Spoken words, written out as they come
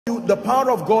The power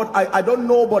of God, I don't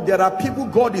know, but there are people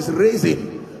God is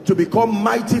raising to become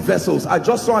mighty vessels. I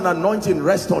just saw an anointing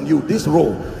rest on you, this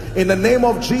role. In the name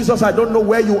of Jesus, I don't know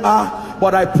where you are,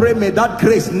 but I pray may that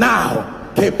grace now,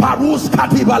 let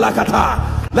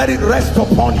it rest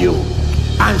upon you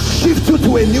and shift you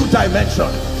to a new dimension.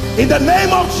 In the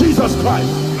name of Jesus Christ.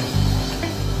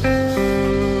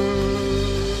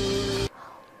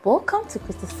 Welcome to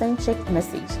Christocentric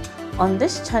Message. On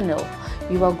this channel,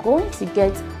 you are going to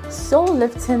get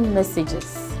soul-lifting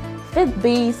messages,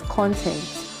 faith-based content,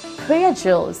 prayer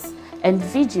drills, and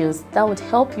videos that would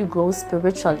help you grow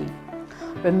spiritually.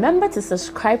 Remember to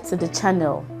subscribe to the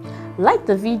channel, like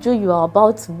the video you are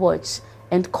about to watch,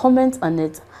 and comment on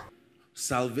it.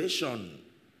 Salvation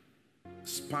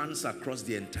spans across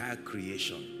the entire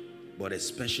creation, but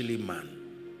especially man.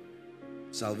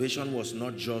 Salvation was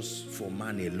not just for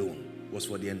man alone, it was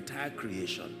for the entire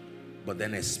creation, but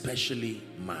then especially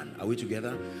man. Are we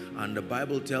together? And the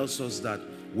Bible tells us that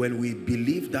when we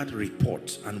believe that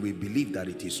report and we believe that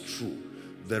it is true,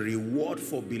 the reward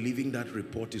for believing that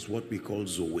report is what we call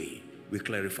Zoe. We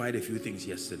clarified a few things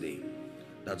yesterday.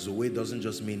 That Zoe doesn't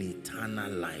just mean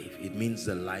eternal life, it means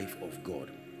the life of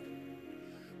God.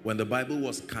 When the Bible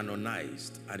was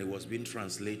canonized and it was being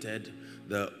translated,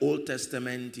 the Old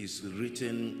Testament is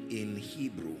written in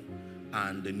Hebrew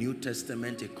and the New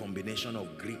Testament a combination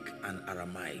of Greek and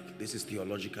Aramaic. This is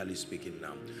theologically speaking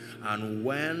now. And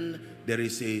when there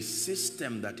is a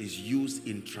system that is used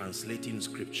in translating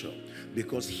scripture,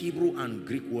 because Hebrew and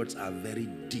Greek words are very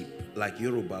deep, like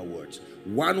Yoruba words,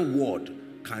 one word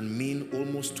can mean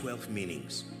almost 12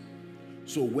 meanings.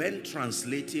 So when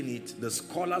translating it, the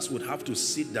scholars would have to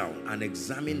sit down and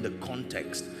examine the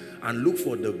context and look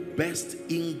for the best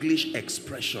English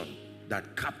expression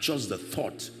that captures the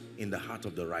thought in the heart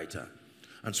of the writer.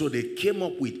 And so they came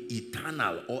up with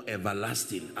eternal or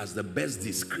everlasting as the best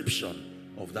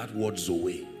description of that word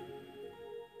Zoe.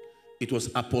 It was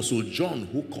Apostle John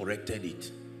who corrected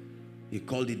it. He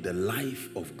called it the life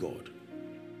of God.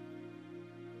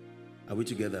 Are we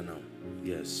together now?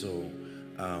 Yes. So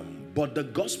but the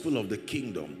gospel of the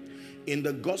kingdom, in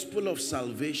the gospel of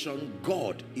salvation,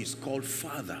 God is called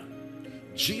Father,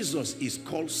 Jesus is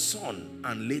called Son,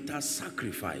 and later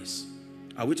sacrifice.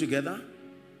 Are we together?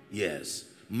 Yes.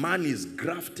 Man is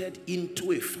grafted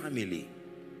into a family,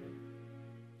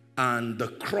 and the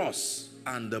cross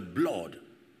and the blood,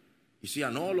 you see,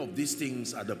 and all of these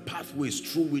things are the pathways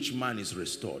through which man is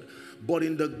restored. But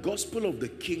in the gospel of the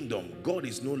kingdom, God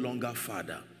is no longer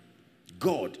Father,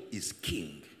 God is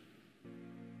King.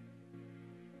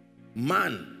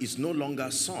 Man is no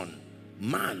longer son.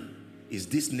 Man is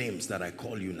these names that I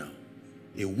call you now: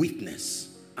 a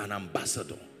witness, an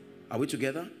ambassador. Are we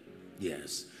together?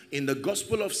 Yes. In the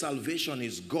gospel of salvation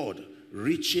is God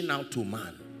reaching out to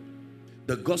man.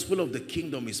 The gospel of the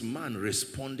kingdom is man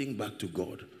responding back to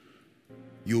God.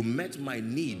 You met my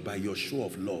need by your show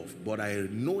of love, but I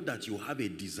know that you have a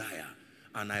desire,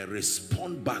 and I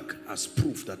respond back as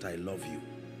proof that I love you.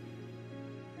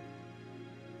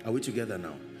 Are we together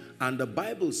now? And the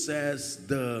Bible says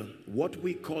what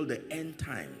we call the end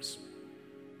times,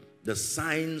 the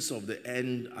signs of the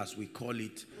end, as we call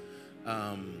it,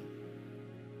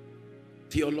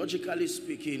 theologically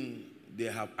speaking, they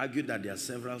have argued that there are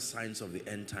several signs of the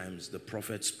end times. The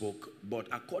prophet spoke, but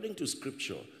according to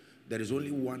scripture, there is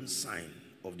only one sign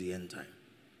of the end time.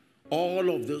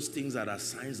 All of those things that are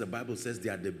signs, the Bible says they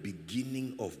are the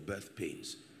beginning of birth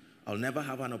pains. I'll never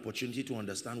have an opportunity to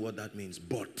understand what that means,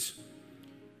 but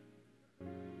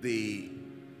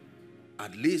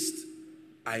at least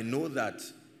I know that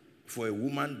for a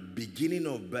woman, beginning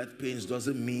of birth pains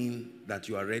doesn't mean that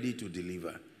you are ready to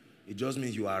deliver. It just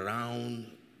means you are around.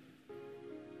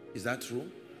 Is that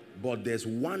true? But there's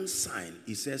one sign.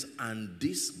 It says, and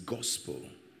this gospel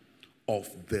of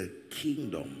the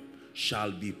kingdom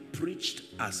shall be preached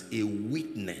as a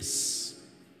witness,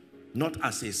 not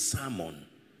as a sermon,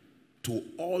 to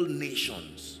all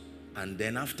nations. And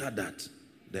then after that,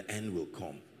 the end will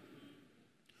come.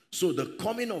 So the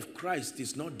coming of Christ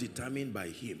is not determined by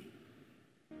him.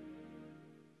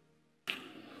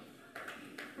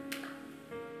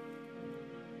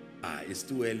 It's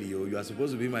too early. You are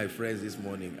supposed to be my friends this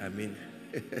morning. I mean,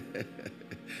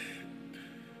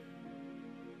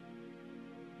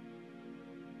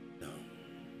 no.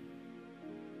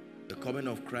 The coming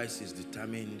of Christ is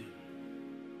determined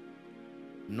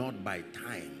not by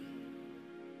time.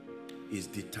 It's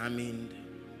determined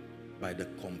by the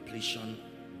completion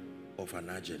of an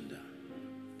agenda,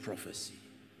 prophecy.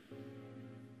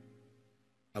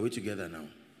 Are we together now?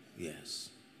 Yes.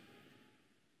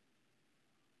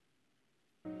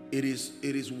 It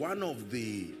is one of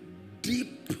the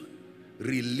deep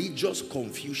religious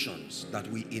confusions that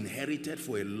we inherited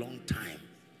for a long time.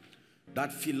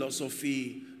 That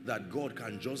philosophy that God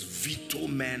can just veto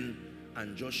men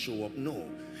and just show up. No.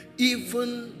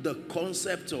 Even the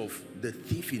concept of the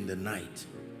thief in the night.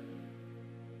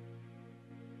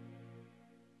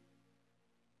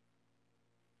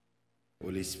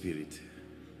 Holy Spirit,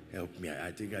 help me.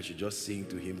 I think I should just sing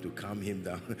to him to calm him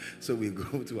down. So we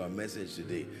go to our message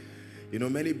today. You know,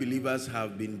 many believers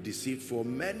have been deceived for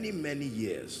many, many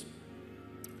years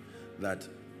that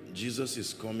Jesus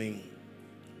is coming.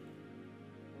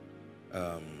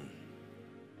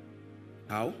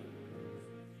 How?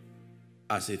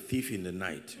 As a thief in the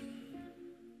night.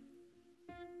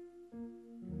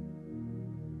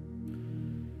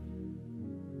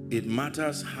 It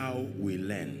matters how we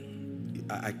learn.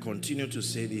 I continue to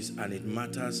say this, and it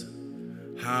matters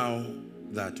how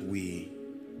that we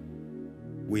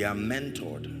are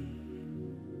mentored.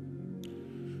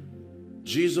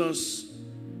 Jesus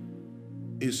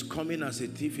is coming as a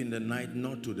thief in the night,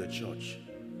 not to the church.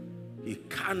 He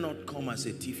cannot come as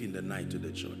a thief in the night to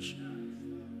the church.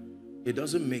 It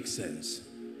doesn't make sense.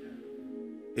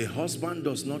 A husband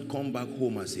does not come back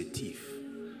home as a thief.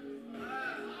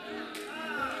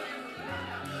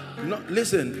 No,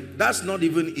 listen, that's not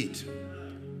even it.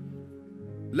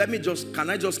 Can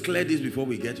I just clear this before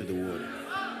we get to the word?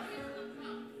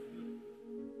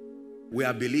 We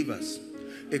are believers.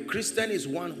 A Christian is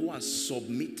one who has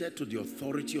submitted to the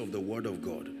authority of the word of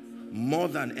God more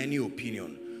than any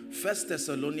opinion. 1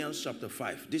 Thessalonians chapter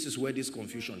 5. This is where this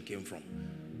confusion came from.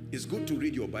 It's good to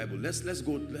read your Bible. Let's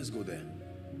go there.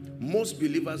 Most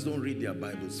believers don't read their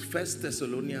Bibles. 1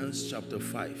 Thessalonians chapter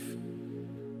 5.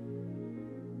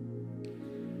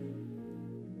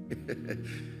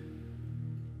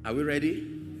 Are we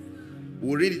ready?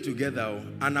 We'll read it together.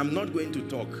 And I'm not going to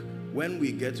talk. When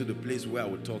we get to the place where I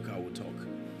will talk, I will talk.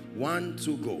 1,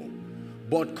 2, go.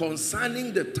 But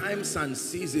concerning the times and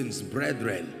seasons,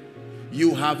 brethren,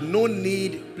 you have no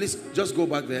need. Please just go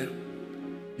back there.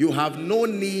 You have no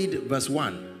need, verse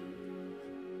 1,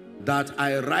 that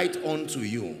I write unto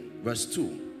you. Verse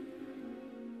 2.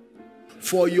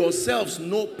 For yourselves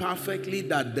know perfectly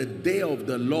that the day of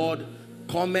the Lord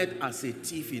cometh as a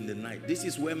thief in the night. This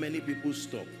is where many people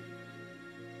stop.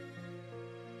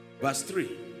 Verse 3.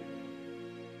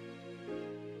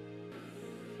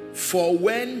 For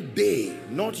when they,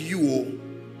 not you,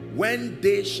 when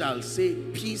they shall say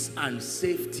peace and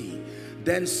safety,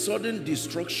 then sudden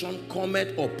destruction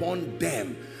cometh upon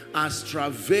them as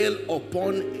travail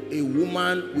upon a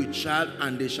woman with child,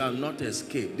 and they shall not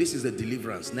escape. This is the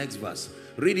deliverance. Next verse.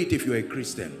 Read it if you're a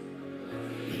Christian.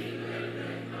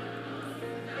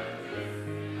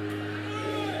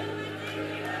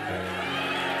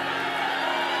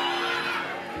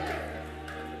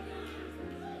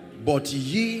 But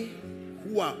ye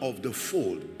who are of the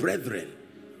fold, brethren,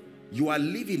 you are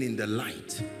living in the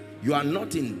light. You are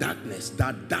not in darkness,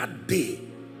 that day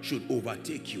should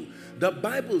overtake you. The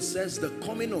Bible says the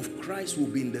coming of Christ will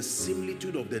be in the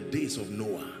similitude of the days of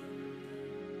Noah.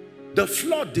 The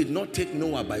flood did not take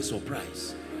Noah by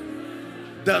surprise.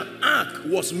 The ark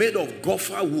was made of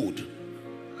gopher wood,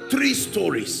 3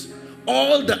 stories.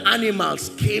 All the animals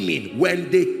came in. When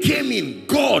they came in,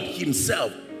 God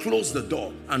himself closed the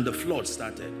door and the flood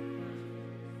started.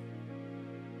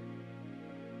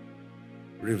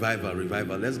 Revival,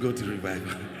 revival. Let's go to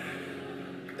revival.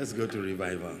 Let's go to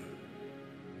revival.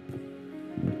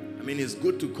 I mean, it's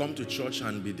good to come to church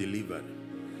and be delivered.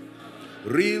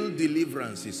 Real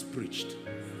deliverance is preached.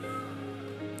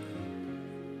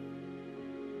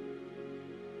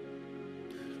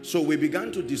 So we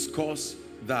began to discuss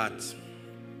that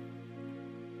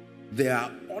there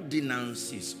are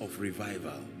ordinances of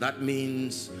revival. That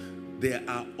means there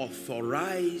are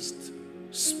authorized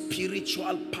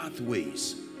spiritual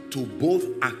pathways to both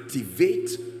activate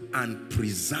and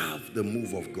preserve the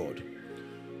move of God.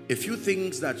 A few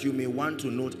things that you may want to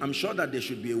note. I'm sure that there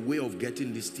should be a way of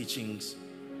getting these teachings,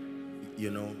 you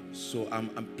know. So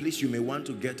please, you may want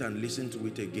to get and listen to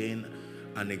it again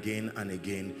and again and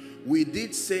again. We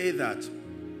did say that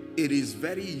it is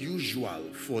very usual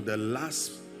for the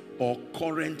last or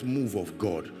current move of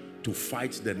God to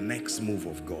fight the next move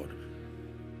of God.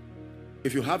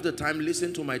 If you have the time,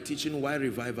 listen to my teaching, Why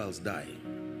Revivals Die.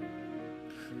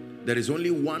 There is only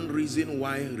one reason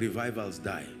why revivals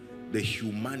die: the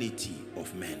humanity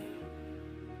of men.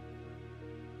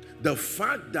 The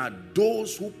fact that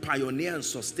those who pioneer and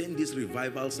sustain these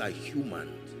revivals are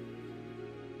human.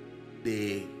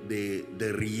 The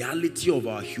reality of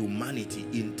our humanity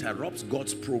interrupts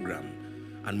God's program,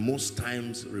 and most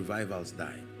times revivals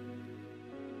die.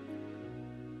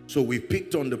 So we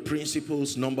picked on the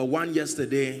principles. Number one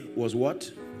yesterday was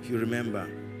what? If you remember,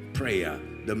 prayer,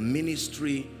 the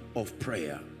ministry of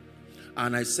prayer.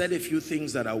 And I said a few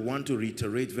things that I want to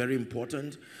reiterate, very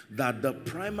important, that the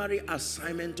primary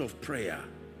assignment of prayer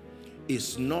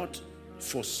is not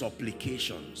for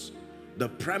supplications. The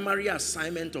primary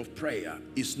assignment of prayer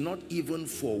is not even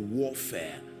for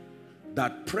warfare.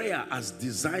 That prayer, as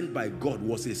designed by God,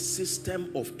 was a system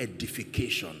of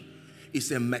edification.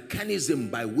 It's a mechanism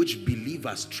by which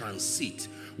believers transit.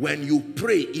 When you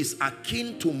pray, it's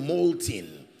akin to molting.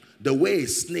 The way a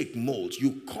snake molts,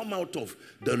 you come out of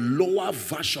the lower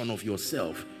version of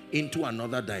yourself into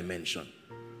another dimension.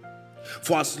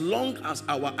 For as long as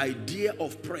our idea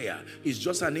of prayer is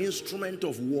just an instrument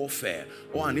of warfare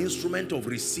or an instrument of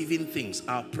receiving things,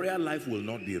 our prayer life will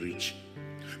not be rich,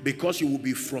 because you will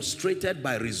be frustrated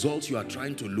by results you are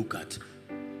trying to look at.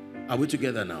 Are we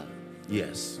together now?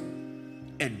 Yes.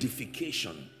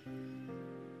 Edification.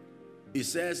 It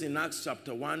says in Acts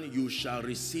chapter 1, you shall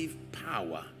receive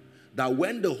power. That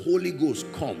when the Holy Ghost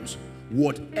comes,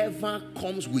 whatever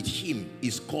comes with him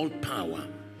is called power.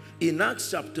 In Acts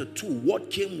chapter 2,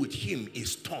 what came with him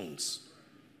is tongues.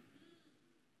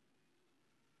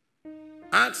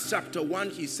 Acts chapter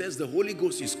 1, he says the Holy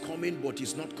Ghost is coming, but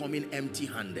he's not coming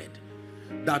empty-handed.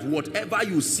 That whatever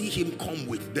you see him come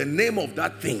with, the name of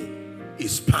that thing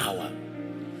is power.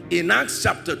 In Acts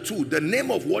chapter 2, the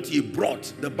name of what he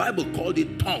brought, the Bible called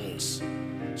it tongues.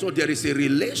 So there is a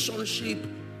relationship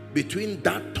between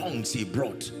that tongues he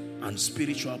brought and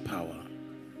spiritual power.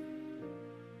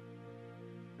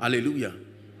 Hallelujah.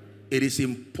 It is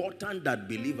important that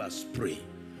believers pray.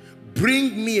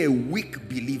 Bring me a weak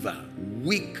believer,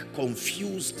 weak,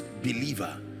 confused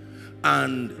believer,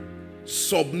 and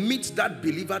submit that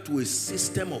believer to a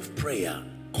system of prayer,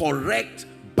 correct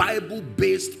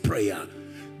Bible-based prayer.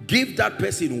 Give that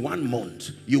person 1 month.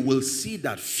 You will see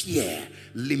that fear,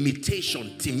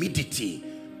 limitation, timidity,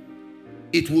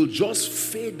 it will just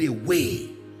fade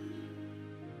away.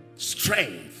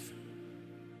 Strength.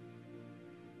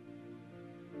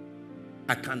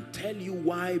 I can tell you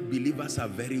why believers are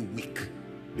very weak.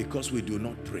 Because we do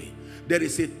not pray. There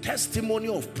is a testimony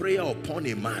of prayer upon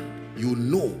a man. You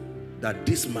know that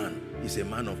this man is a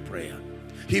man of prayer.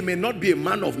 He may not be a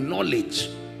man of knowledge,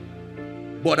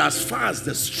 but as far as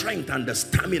the strength and the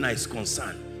stamina is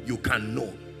concerned, you can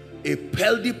know. A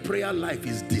healthy prayer life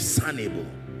is discernible.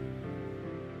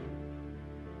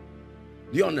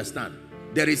 Do you understand?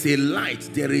 There is a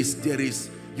light,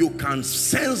 you can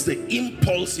sense the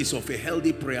impulses of a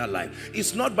healthy prayer life.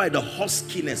 It's not by the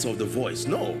huskiness of the voice,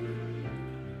 no.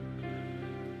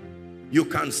 You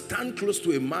can stand close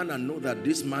to a man and know that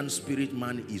this man's spirit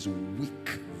man is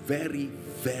weak, very,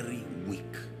 very weak.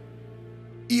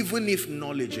 Even if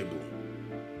knowledgeable.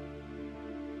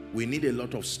 We need a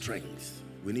lot of strength.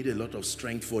 We need a lot of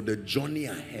strength for the journey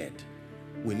ahead.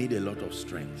 We need a lot of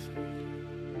strength.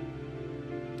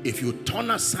 If you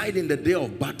turn aside in the day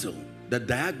of battle, the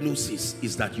diagnosis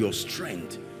is that your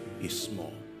strength is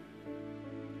small.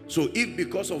 So if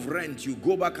because of rent you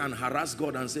go back and harass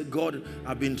God and say, God,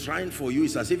 I've been trying for you,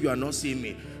 it's as if you are not seeing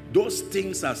me. Those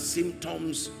things are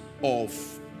symptoms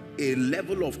of a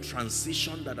level of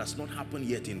transition that has not happened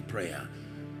yet in prayer.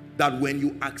 That when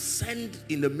you ascend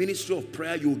in the ministry of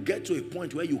prayer, you get to a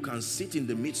point where you can sit in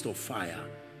the midst of fire.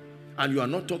 And you are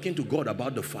not talking to God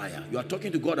about the fire. You are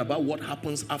talking to God about what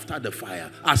happens after the fire.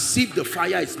 As if the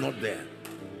fire is not there.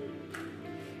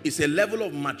 It's a level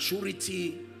of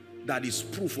maturity that is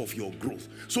proof of your growth.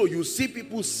 So you see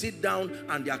people sit down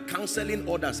and they are counseling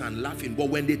others and laughing. But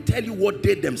when they tell you what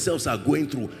they themselves are going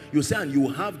through, you say, and you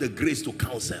have the grace to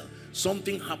counsel.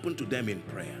 Something happened to them in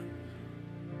prayer.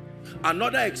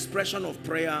 Another expression of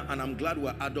prayer, and I'm glad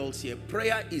we're adults here.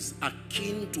 Prayer is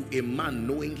akin to a man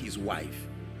knowing his wife.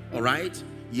 All right?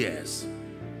 Yes.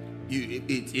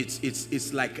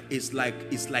 It's like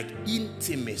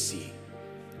intimacy.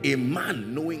 A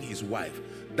man knowing his wife.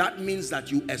 That means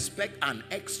that you expect an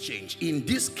exchange. In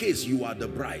this case, you are the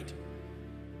bride.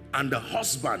 And the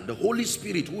husband, the Holy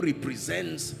Spirit, who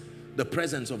represents the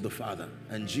presence of the Father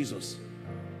and Jesus.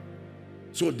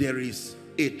 So there is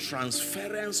a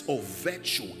transference of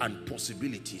virtue and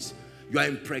possibilities. You are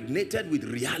impregnated with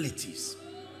realities.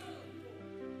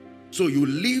 So you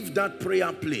leave that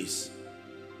prayer place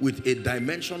with a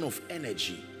dimension of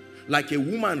energy. Like a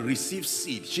woman receives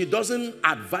seed. She doesn't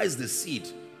advise the seed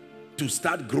to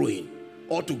start growing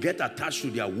or to get attached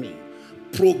to their womb.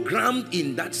 Programmed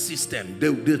in that system,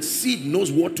 the seed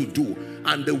knows what to do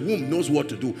and the womb knows what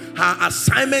to do. Her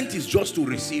assignment is just to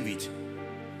receive it.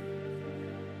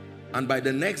 And by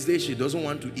the next day, she doesn't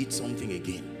want to eat something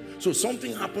again. So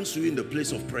something happens to you in the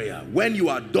place of prayer. When you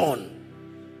are done,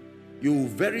 you will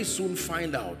very soon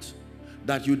find out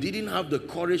that you didn't have the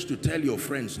courage to tell your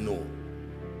friends no.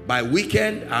 By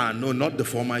weekend, no, not the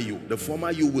former you. The former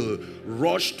you will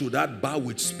rush to that bar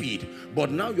with speed.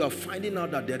 But now you are finding out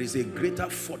that there is a greater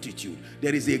fortitude.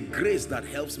 There is a grace that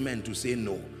helps men to say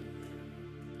no.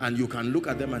 And you can look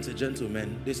at them and say,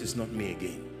 gentlemen, this is not me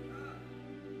again.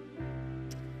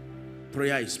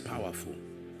 Prayer is powerful.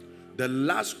 The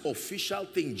last official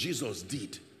thing Jesus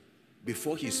did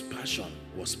before his passion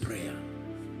was prayer.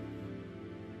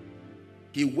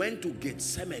 He went to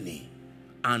Gethsemane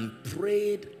and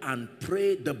prayed and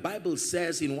prayed. The Bible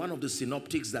says in one of the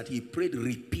synoptics that he prayed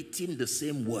repeating the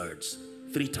same words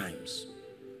 3 times.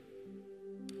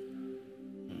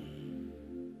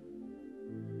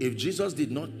 If Jesus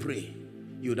did not pray,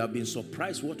 you would have been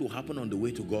surprised what will happen on the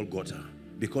way to Golgotha,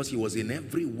 because he was in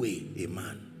every way a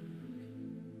man.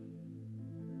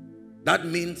 That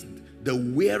means the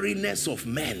weariness of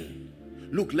men.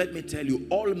 Look, let me tell you,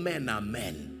 all men are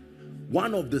men.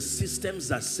 One of the systems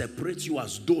that separates you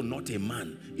as though not a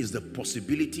man is the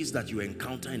possibilities that you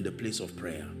encounter in the place of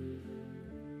prayer.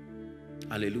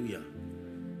 Hallelujah.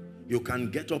 You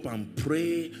can get up and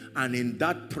pray, and in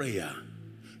that prayer,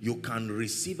 you can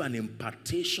receive an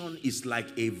impartation. It's like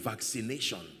a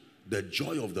vaccination, the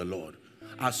joy of the Lord.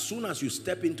 As soon as you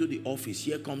step into the office,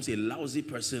 here comes a lousy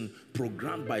person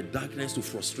programmed by darkness to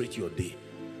frustrate your day.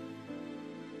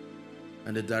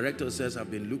 And the director says, I've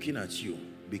been looking at you.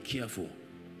 Be careful.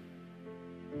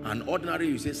 And ordinarily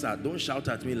you say, sir, don't shout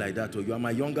at me like that, or you are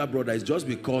my younger brother. It's just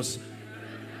because,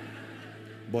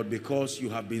 but because you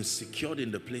have been secured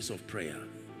in the place of prayer,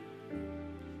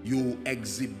 you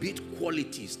exhibit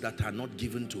qualities that are not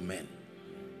given to men.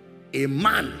 A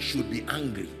man should be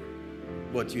angry,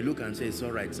 but you look and say, it's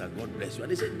all right, sir, God bless you.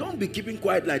 And they say, don't be keeping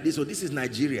quiet like this, or this is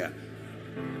Nigeria.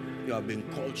 You have been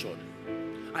cultured.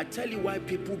 I tell you why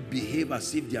people behave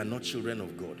as if they are not children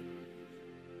of God.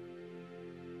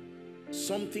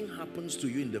 Something happens to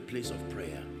you in the place of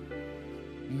prayer.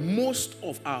 Most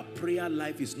of our prayer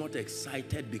life is not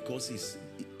excited because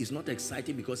it's not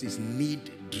exciting because it's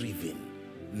need driven.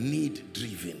 Need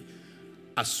driven.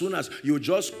 As soon as you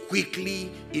just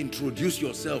quickly introduce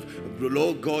yourself,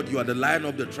 Lord God, you are the Lion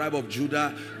of the tribe of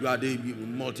Judah, you are the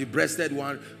multi-breasted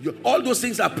one. All those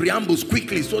things are preambles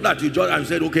quickly, so that you just and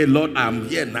said, okay, Lord, I'm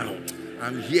here now.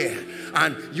 I'm here.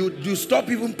 And you stop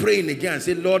even praying again and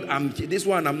say, Lord, this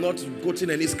one, I'm not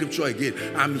quoting any scripture again.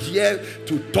 I'm here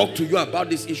to talk to you about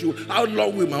this issue. How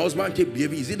long will my husband keep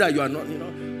behaving? Is it that you are not,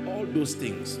 all those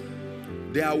things.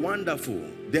 They are wonderful.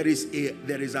 There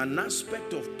is an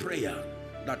aspect of prayer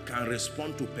that can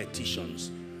respond to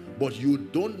petitions, but you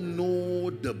don't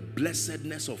know the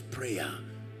blessedness of prayer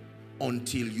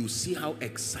until you see how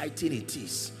exciting it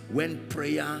is when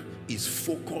prayer is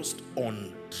focused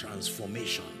on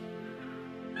transformation.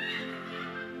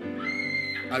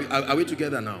 Are we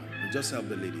together now? Just help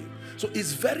the lady. So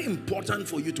it's very important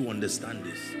for you to understand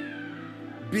this.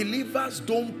 Believers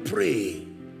don't pray.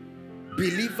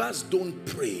 Believers don't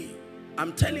pray.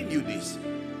 I'm telling you this.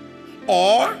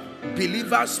 Or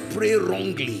believers pray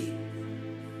wrongly.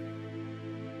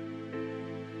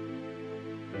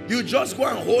 You just go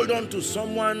and hold on to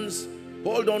someone's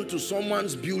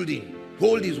building,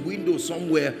 hold his window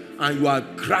somewhere, and you are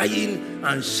crying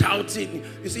and shouting.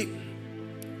 You see,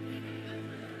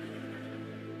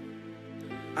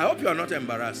 I hope you are not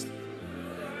embarrassed.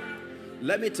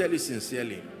 Let me tell you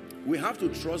sincerely, we have to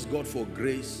trust God for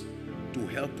grace to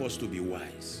help us to be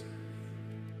wise.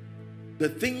 The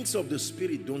things of the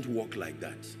Spirit don't work like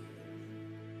that.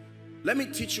 Let me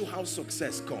teach you how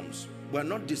success comes. We're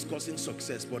not discussing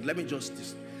success, but let me just...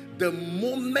 The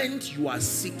moment you are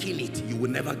seeking it, you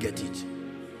will never get it.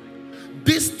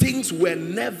 These things were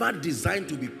never designed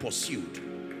to be pursued.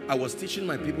 I was teaching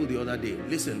my people the other day.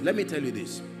 Listen, let me tell you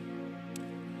this.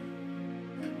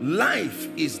 Life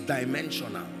is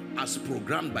dimensional as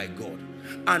programmed by God.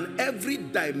 And every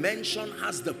dimension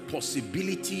has the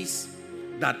possibilities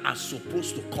that are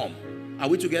supposed to come. Are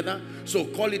we together? So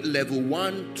call it level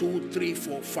 1, 2, 3,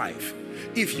 4, 5.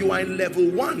 If you are in level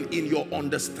 1 in your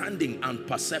understanding and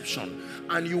perception,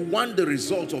 and you want the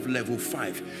result of level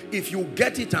 5, if you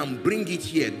get it and bring it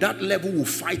here, that level will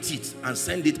fight it and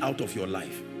send it out of your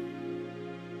life.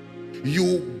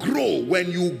 You grow.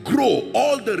 When you grow,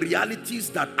 all the realities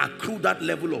that accrue that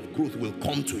level of growth will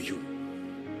come to you.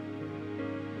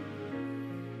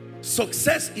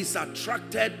 Success is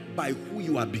attracted by who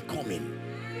you are becoming,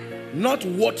 not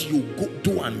what you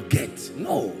do and get.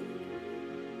 No.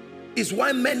 It's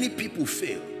why many people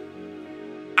fail.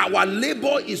 Our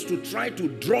labor is to try to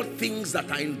draw things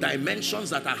that are in dimensions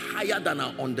that are higher than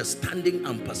our understanding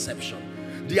and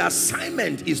perception. The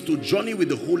assignment is to journey with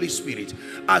the Holy Spirit.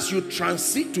 As you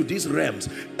transit to these realms,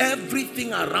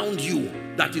 everything around you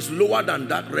that is lower than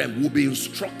that realm will be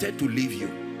instructed to leave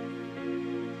you.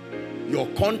 Your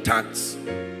contacts,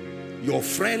 your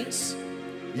friends,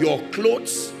 your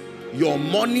clothes, your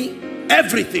money,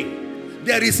 everything.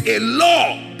 There is a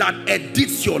law that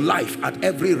edits your life at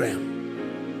every realm.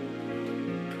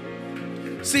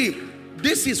 See,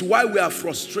 this is why we are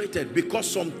frustrated, because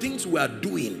some things we are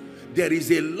doing, there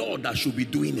is a law that should be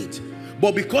doing it.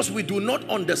 But because we do not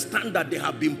understand that they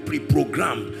have been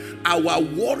pre-programmed, our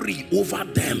worry over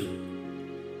them.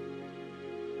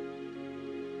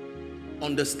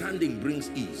 Understanding brings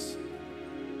ease.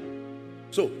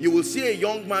 So you will see a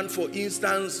young man, for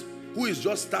instance, who is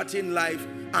just starting life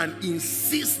and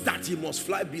insists that he must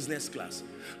fly business class.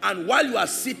 And while you are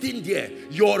sitting there,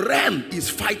 your realm is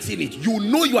fighting it. You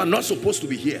know you are not supposed to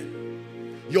be here.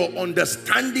 Your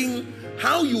understanding,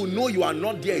 how you know you are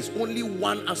not there, is only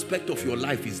one aspect of your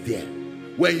life is there.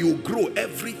 When you grow,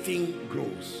 everything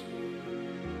grows.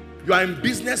 You are in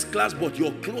business class, but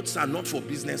your clothes are not for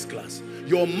business class.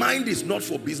 Your mind is not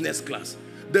for business class.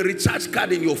 The recharge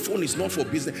card in your phone is not for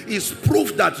business. It's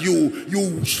proof that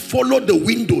you follow the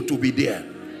window to be there.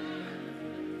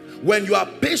 When you are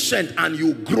patient and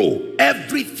you grow,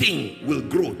 everything will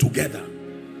grow together.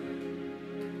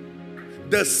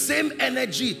 The same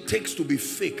energy it takes to be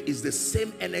fake is the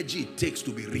same energy it takes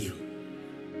to be real.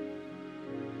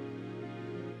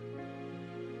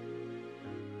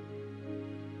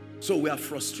 So we are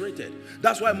frustrated.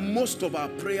 That's why most of our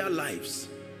prayer lives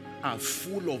are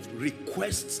full of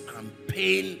requests and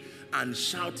pain and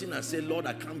shouting and say, Lord,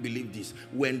 I can't believe this.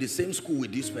 We're in the same school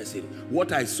with this person.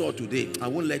 What I saw today, I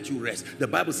won't let you rest. The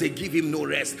Bible says, give him no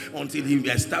rest until he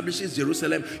establishes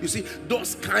Jerusalem. You see,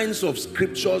 those kinds of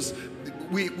scriptures,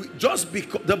 we just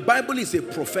because the Bible is a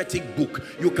prophetic book,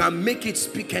 you can make it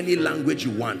speak any language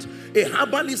you want. A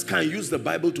herbalist can use the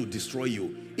Bible to destroy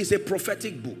you. It's a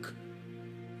prophetic book.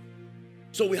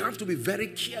 So we have to be very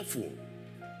careful.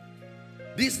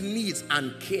 These needs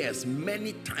and cares,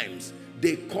 many times,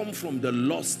 they come from the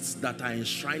lusts that are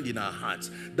enshrined in our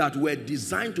hearts, that were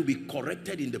designed to be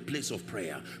corrected in the place of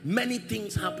prayer. Many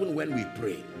things happen when we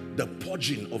pray. The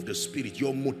purging of the spirit,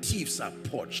 your motives are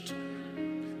purged.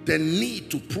 The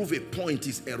need to prove a point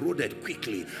is eroded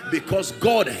quickly, because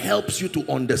God helps you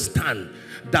to understand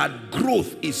that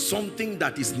growth is something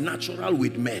that is natural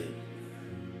with men.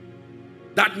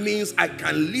 That means I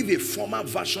can leave a former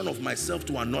version of myself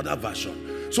to another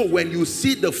version. So when you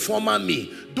see the former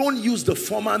me, don't use the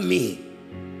former me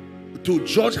to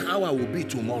judge how I will be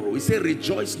tomorrow. He said,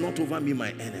 rejoice not over me,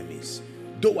 my enemies.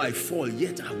 Though I fall,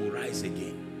 yet I will rise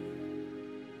again.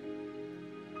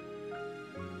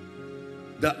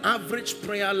 The average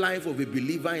prayer life of a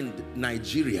believer in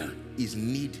Nigeria is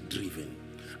need-driven.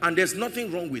 And there's nothing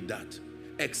wrong with that,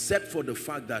 except for the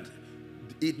fact that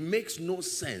it makes no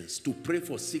sense to pray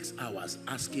for 6 hours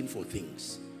asking for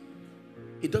things.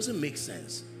 It doesn't make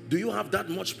sense. Do you have that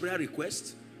much prayer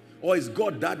request? Or is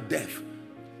God that deaf?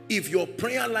 If your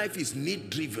prayer life is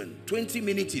need-driven, 20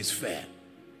 minutes is fair.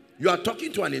 You are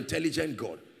talking to an intelligent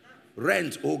God.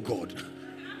 Rent, oh God.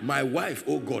 My wife,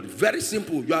 oh God. Very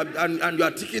simple. And you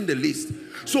are taking the list.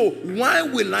 So why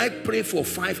will I pray for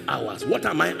 5 hours? What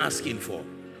am I asking for?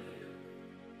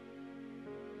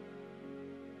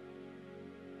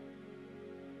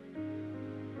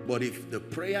 But if the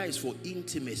prayer is for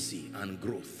intimacy and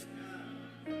growth,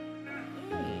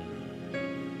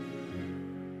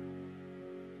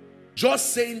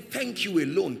 just saying thank you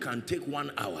alone can take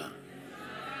 1 hour.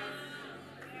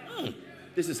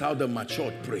 This is how the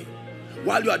matured pray.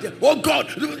 While you are there, oh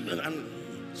God, and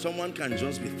someone can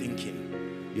just be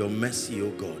thinking, your mercy,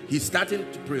 oh God. He's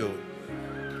starting to pray, oh,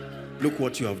 look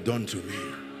what you have done to me.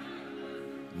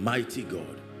 Mighty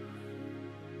God.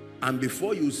 And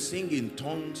before you sing in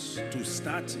tongues to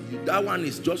start, that one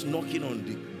is just knocking on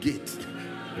the gate.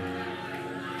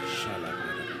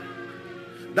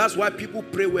 That's why people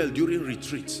pray well during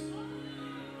retreat.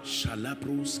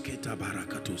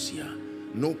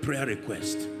 No prayer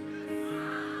request.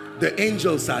 The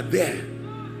angels are there.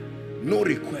 No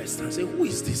request. And say, who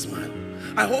is this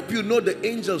man? I hope you know the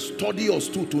angels study us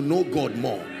too to know God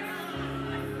more.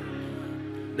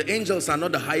 The angels are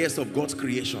not the highest of God's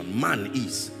creation. Man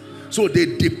is. So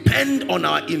they depend on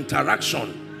our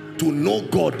interaction to know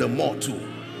God the more too.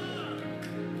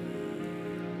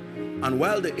 And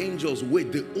while the angels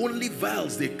wait, the only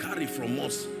vials they carry from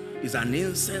us is an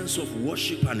incense of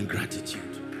worship and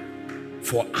gratitude.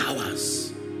 For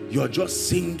hours, you're just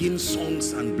singing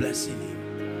songs and blessing Him.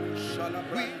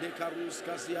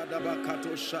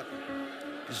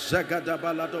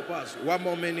 One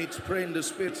more minute, pray in the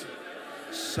spirit.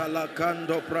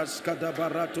 Salakando praskada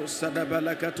barato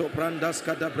sadabelakato brandas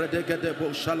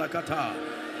kadabredegedebo shalakata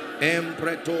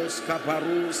empretos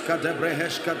kabarus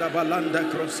kadabrehesh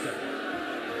kadabalanda kroska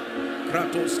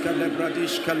kratos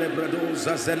kalebradish kalebrado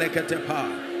zazeneketepa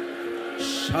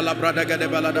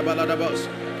shalabradagadebaladabos.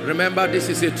 Remember, this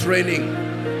is a training.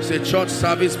 It's a church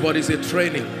service, but it's a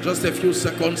training. Just a few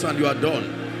seconds and you are done.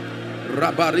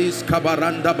 Rabaris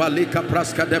kabaranda balika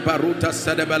praskade baruta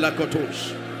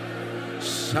sedebelakotosh.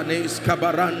 Sanes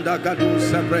kabaranda gadu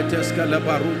sabretes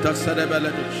kalabaruta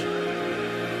sedebelakotosh.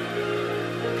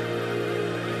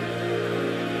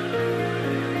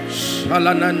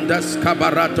 Shalanandas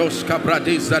kabaratos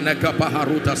kabradiza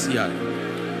nekapaharuta siyai.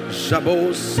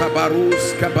 Jabos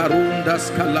sabarus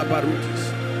kabarundas kalabarutis.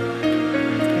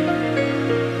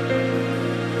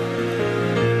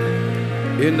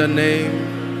 In the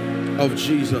name of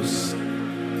Jesus.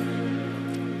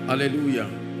 Hallelujah.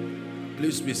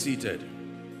 Please be seated.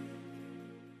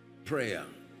 Prayer,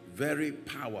 very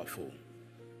powerful.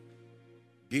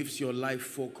 Gives your life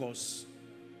focus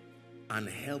and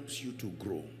helps you to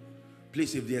grow.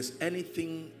 Please, if there's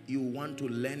anything you want to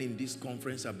learn in this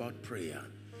conference about prayer,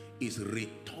 is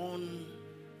return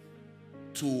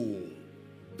to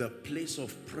the place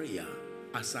of prayer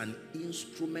as an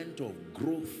instrument of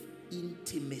growth,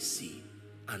 intimacy,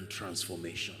 and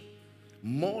transformation.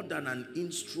 More than an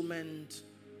instrument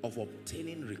of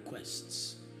obtaining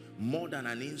requests, more than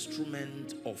an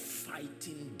instrument of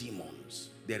fighting demons.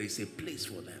 There is a place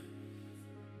for them,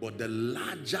 but the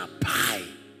larger pie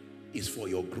is for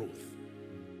your growth.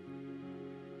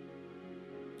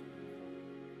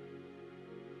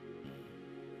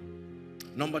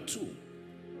 Number two,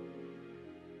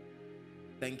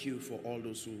 thank you for all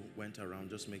those who went around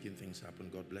just making things happen.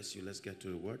 God bless you. Let's get to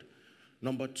the word.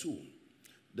 Number two,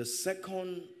 the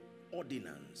second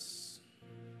ordinance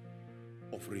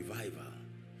of revival.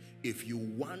 If you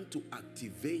want to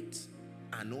activate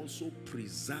and also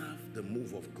preserve the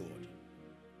move of God,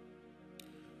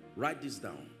 write this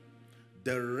down.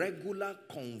 The regular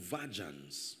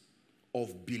convergence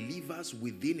of believers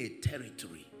within a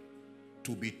territory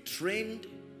to be trained,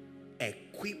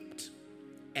 equipped,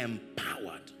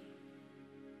 empowered.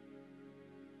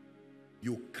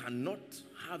 You cannot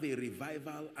have a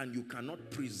revival and you cannot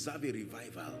preserve a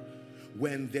revival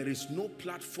when there is no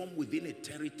platform within a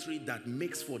territory that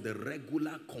makes for the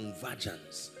regular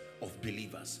convergence of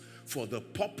believers for the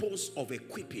purpose of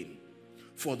equipping,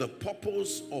 for the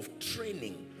purpose of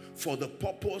training, for the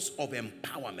purpose of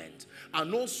empowerment,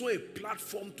 and also a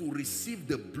platform to receive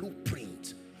the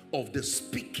blueprint of the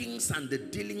speakings and the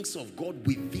dealings of God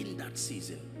within that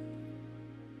season.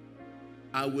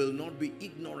 I will not be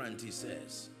ignorant, he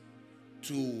says,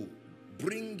 to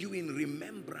bring you in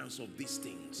remembrance of these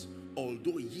things,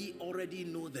 although ye already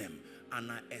know them and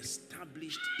are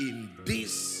established in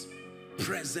this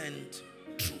present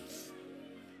truth.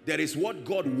 There is what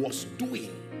God was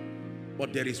doing,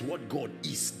 but there is what God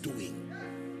is doing.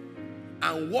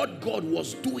 And what God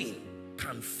was doing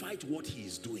can fight what he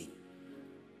is doing.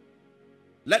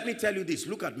 Let me tell you this,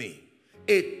 look at me.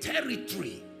 A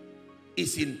territory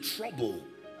is in trouble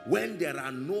when there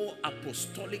are no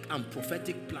apostolic and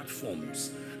prophetic platforms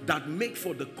that make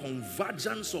for the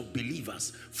convergence of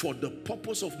believers for the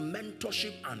purpose of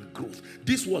mentorship and growth.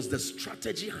 This was the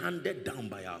strategy handed down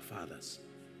by our fathers.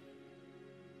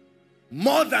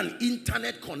 More than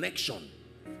internet connection.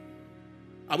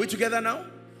 Are we together now?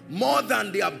 More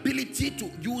than the ability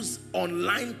to use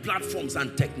online platforms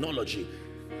and technology.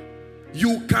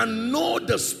 You can know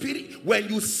the spirit. When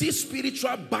you see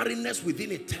spiritual barrenness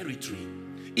within a territory,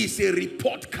 it's a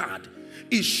report card.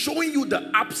 It's showing you the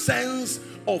absence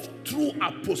of true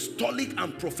apostolic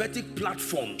and prophetic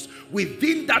platforms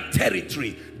within that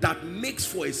territory that makes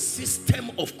for a system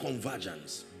of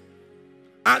convergence.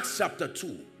 Acts chapter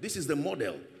 2. This is the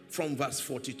model from verse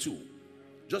 42.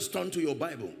 Just turn to your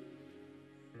Bible.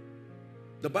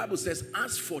 The Bible says,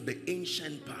 as for the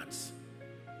ancient parts,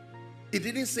 it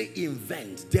didn't say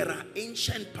invent. There are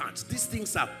ancient parts. These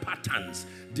things are patterns.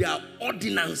 They are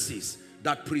ordinances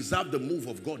that preserve the move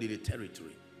of God in a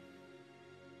territory.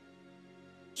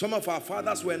 Some of our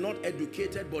fathers were not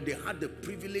educated, but they had the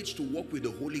privilege to walk with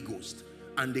the Holy Ghost,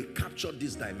 and they captured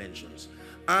these dimensions.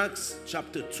 Acts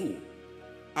chapter 2.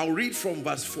 I'll read from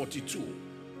verse 42.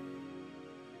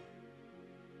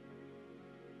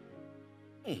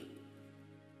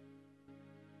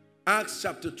 Acts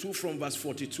chapter 2 from verse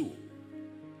 42.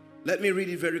 Let me read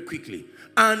it very quickly.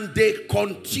 And they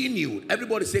continued.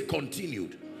 Everybody say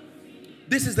continued.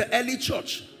 This is the early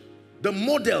church. the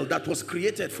model that was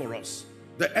created for us,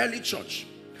 the early church.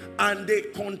 And they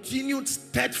continued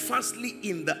steadfastly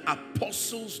in the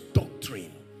apostles'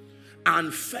 doctrine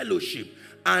and fellowship,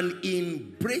 and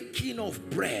in breaking of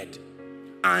bread,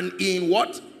 and in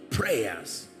what?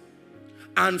 Prayers.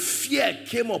 And fear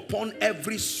came upon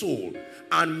every soul,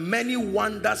 and many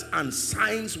wonders and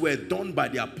signs were done by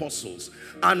the apostles.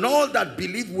 And all that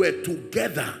believed were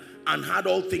together and had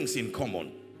all things in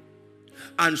common,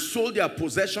 and sold their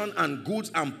possession and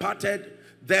goods, and parted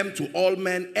them to all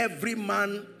men, every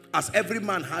man as every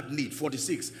man had need.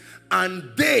 46. And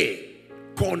they,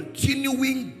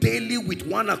 continuing daily with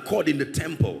one accord in the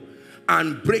temple,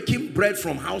 and breaking bread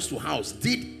from house to house,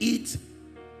 did eat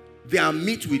their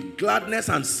meat with gladness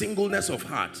and singleness of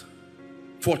heart.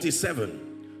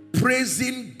 47.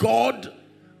 Praising God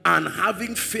and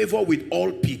having favor with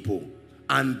all people.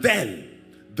 And then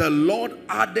the Lord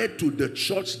added to the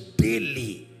church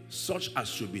daily such as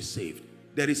should be saved.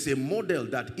 There is a model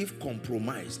that, if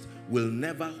compromised, will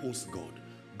never host God.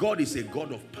 God is a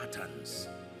God of patterns.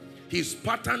 His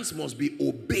patterns must be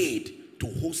obeyed to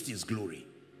host his glory.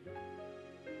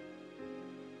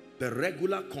 The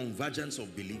regular convergence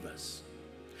of believers.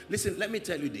 Listen, let me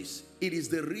tell you this. It is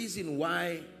the reason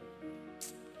why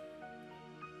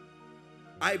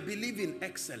I believe in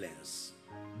excellence,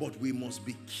 but we must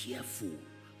be careful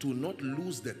to not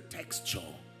lose the texture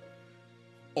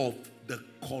of the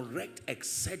correct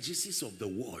exegesis of the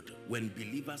word when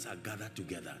believers are gathered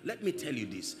together. Let me tell you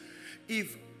this.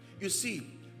 If you see,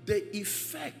 the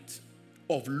effect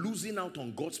of losing out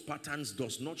on God's patterns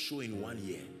does not show in 1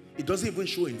 year. It doesn't even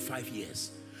show in 5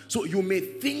 years. So you may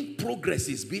think progress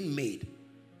is being made.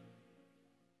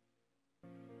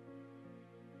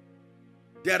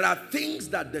 There are things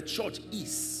that the church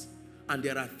is, and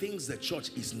there are things the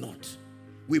church is not.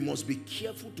 We must be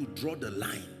careful to draw the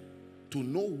line, to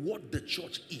know what the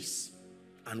church is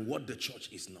and what the church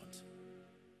is not.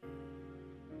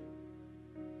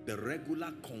 The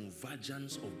regular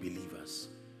convergence of believers.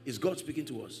 Is God speaking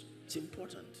to us? It's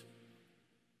important.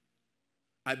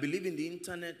 I believe in the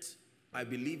internet. I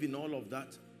believe in all of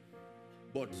that.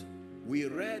 But we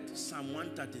read Psalm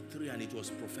 133 and it was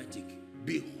prophetic.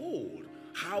 Behold,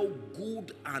 how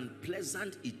good and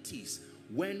pleasant it is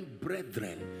when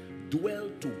brethren dwell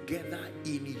together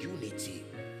in unity.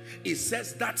 It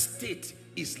says that state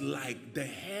is like the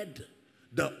head,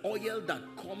 the oil that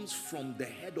comes from the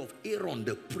head of Aaron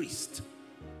the priest.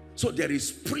 So there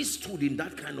is priesthood in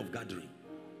that kind of gathering.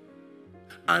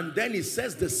 And then it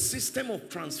says the system of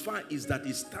transfer is that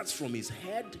it starts from his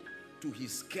head to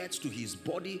his skirts to his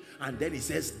body, and then it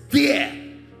says there,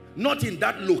 not in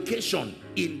that location,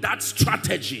 in that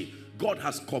strategy, God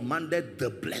has commanded the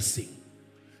blessing.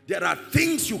 There are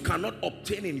things you cannot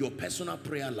obtain in your personal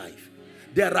prayer life.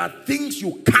 There are things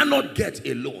you cannot get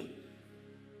alone.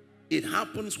 It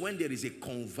happens when there is a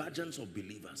convergence of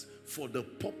believers for the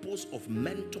purpose of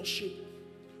mentorship,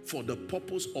 for the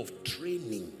purpose of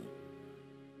training.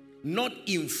 Not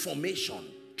information,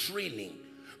 training.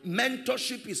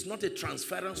 Mentorship is not a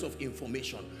transference of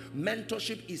information.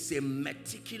 Mentorship is a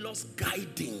meticulous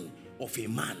guiding of a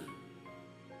man.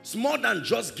 It's more than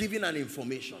just giving an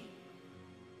information.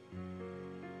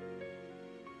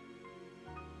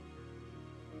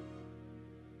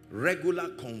 Regular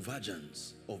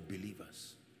convergence of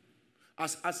believers.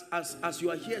 As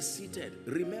you are here seated,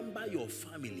 remember your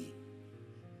family.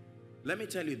 Let me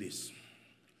tell you this.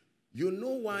 You know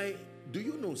why? Do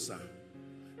you know, sir?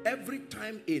 Every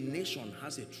time a nation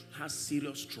has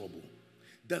serious trouble,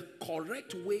 the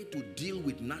correct way to deal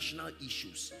with national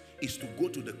issues is to go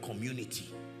to the community.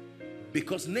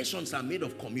 Because nations are made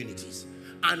of communities.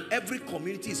 And every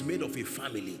community is made of a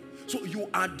family. So you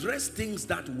address things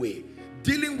that way.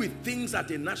 Dealing with things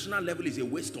at a national level is a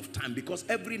waste of time, because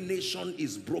every nation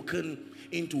is broken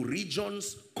into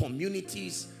regions,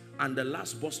 communities, and the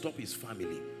last bus stop is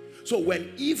family. So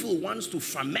when evil wants to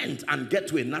ferment and get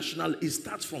to a national, it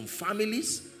starts from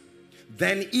families,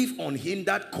 then if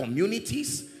unhindered,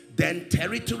 communities, then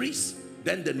territories,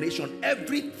 then the nation.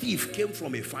 Every thief came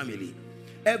from a family.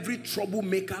 Every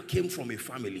troublemaker came from a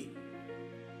family.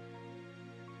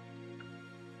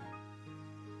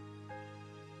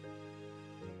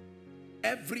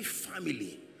 Every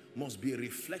family must be a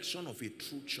reflection of a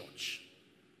true church.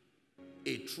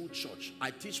 A true church.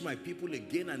 I teach my people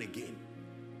again and again.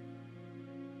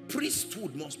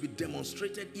 Priesthood must be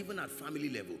demonstrated even at family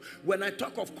level. When I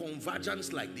talk of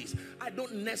convergence like this, I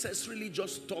don't necessarily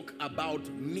just talk about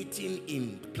meeting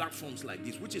in platforms like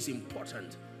this, which is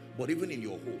important, but even in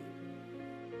your home.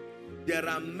 There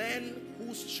are men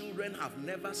whose children have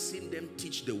never seen them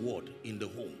teach the word in the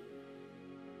home.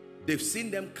 They've seen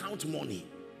them count money.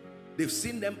 They've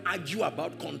seen them argue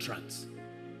about contracts,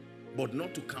 but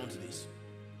not to count this.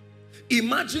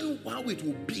 Imagine how it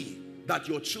will be that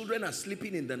your children are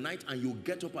sleeping in the night and you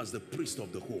get up as the priest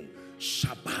of the home.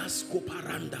 Shabas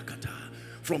koparanda kata.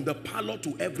 From the parlor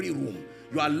to every room,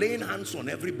 you are laying hands on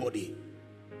everybody.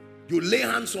 You lay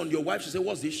hands on your wife, she says,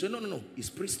 what's this? She says, no, it's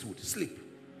priesthood, sleep.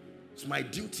 It's my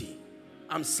duty.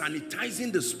 I'm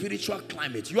sanitizing the spiritual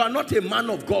climate. You are not a man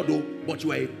of God, oh, but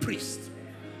you are a priest.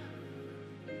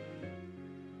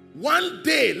 One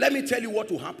day, let me tell you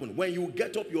what will happen. When you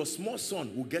get up, your small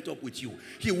son will get up with you.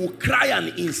 He will cry and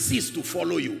insist to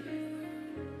follow you.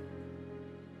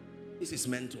 This is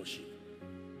mentorship.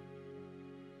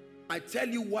 I tell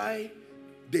you why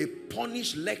they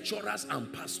punish lecturers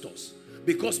and pastors.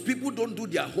 Because people don't do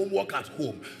their homework at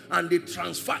home. And they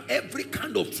transfer every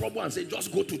kind of trouble and say,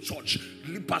 just go to church.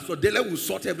 Pastor Dele will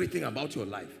sort everything about your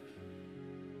life.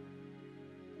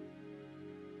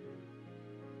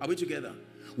 Are we together?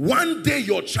 One day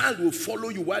your child will follow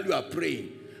you while you are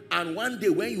praying. And one day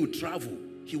when you travel,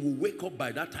 he will wake up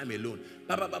by that time alone.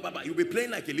 You'll be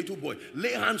playing like a little boy.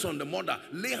 Lay hands on the mother.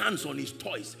 Lay hands on his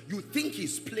toys. You think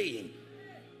he's playing.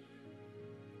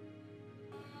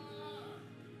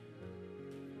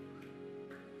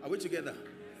 Are we together?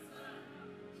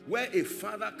 Where a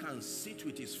father can sit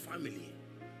with his family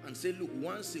and say, look,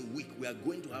 once a week we are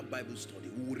going to have Bible study.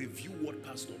 We will review what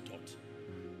pastor taught.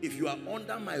 If you are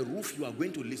under my roof, you are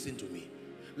going to listen to me.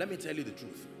 Let me tell you the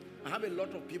truth. I have a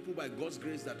lot of people by God's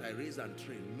grace that I raise and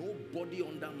train. Nobody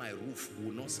under my roof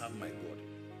will not serve my God.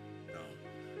 No.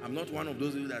 I'm not one of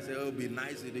those people that say, oh, be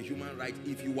nice with the human right.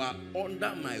 If you are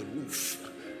under my roof,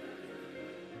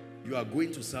 you are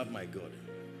going to serve my God.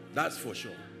 That's for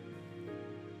sure.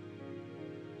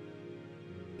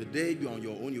 The day you're on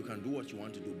your own, you can do what you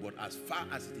want to do. But as far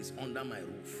as it is under my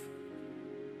roof,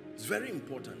 it's very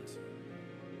important.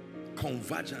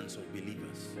 Convergence of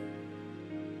believers.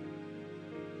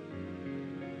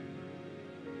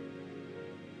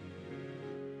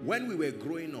 When we were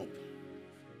growing up,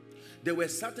 there were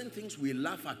certain things we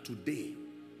laugh at today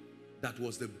that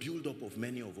was the build-up of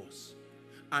many of us.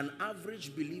 An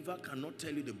average believer cannot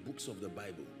tell you the books of the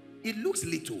Bible. It looks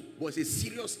little, but it's a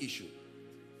serious issue.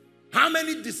 How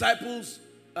many disciples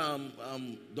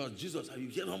does Jesus have? You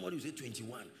hear somebody who say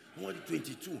 21, somebody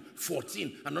 22,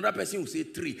 14, another person will say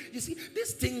 3. You see,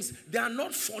 these things, they are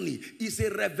not funny. It's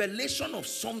a revelation of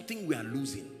something we are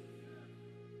losing.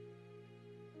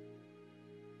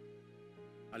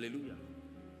 Hallelujah.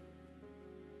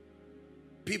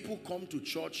 People come to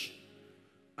church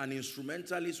and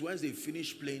instrumentalists, once they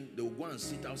finish playing, they will go and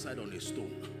sit outside on a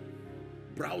stone,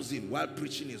 browsing while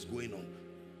preaching is going on.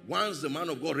 Once the man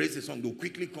of God raises a song, they'll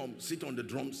quickly come, sit on the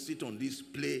drums, sit on this,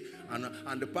 play,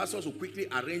 and the pastors will quickly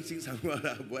arrange things.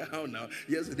 Well, how now?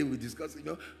 Yesterday we discussed,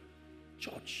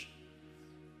 church.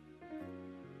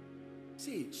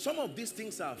 See, some of these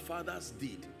things our fathers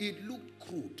did, it looked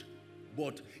crude,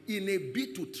 but in a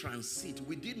bid to transit,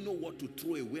 we didn't know what to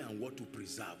throw away and what to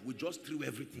preserve. We just threw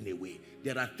everything away.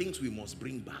 There are things we must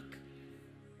bring back.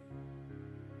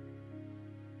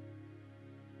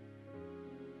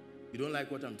 You don't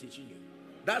like what I'm teaching you?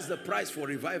 That's the price for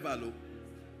revival.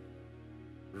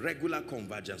 Regular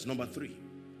convergence. Number 3.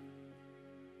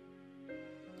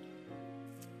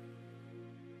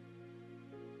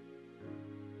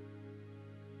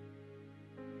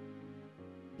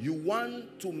 You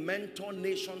want to mentor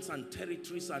nations and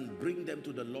territories and bring them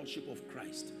to the Lordship of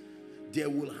Christ. There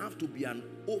will have to be an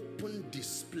open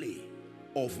display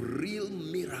of real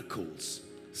miracles,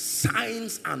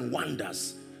 signs and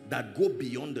wonders that go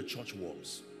beyond the church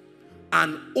walls.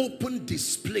 An open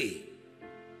display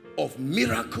of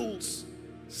miracles,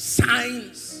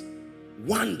 signs,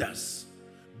 wonders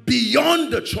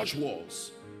beyond the church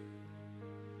walls.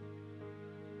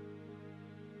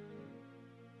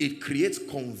 It creates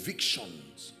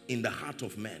convictions in the heart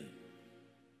of men,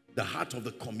 the heart of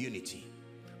the community.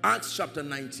 Acts chapter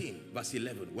 19 verse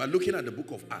 11. We're looking at the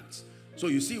book of Acts. So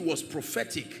you see, it was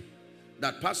prophetic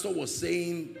that pastor was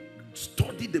saying,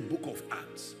 study the book of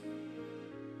Acts.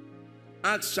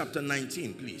 Acts chapter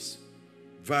 19, please.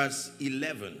 Verse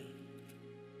 11.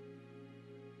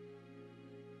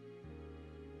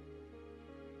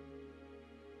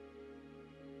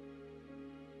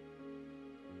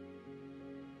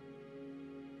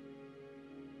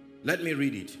 Let me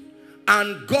read it.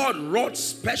 And God wrought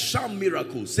special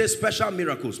miracles. Say special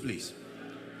miracles, please.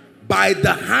 By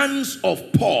the hands of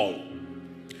Paul.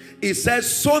 It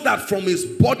says, so that from his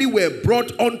body were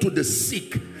brought unto the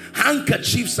sick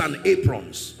handkerchiefs and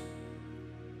aprons.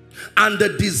 And the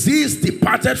disease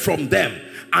departed from them,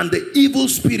 and the evil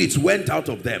spirits went out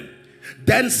of them.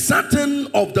 Then certain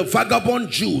of the vagabond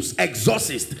Jews,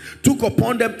 exorcists, took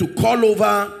upon them to call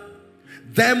over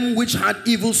them which had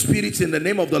evil spirits in the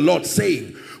name of the Lord,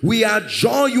 saying, we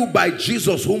adjure you by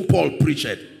Jesus whom Paul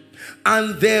preached.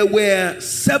 And there were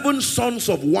 7 sons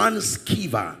of one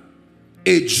Sceva,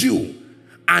 a Jew,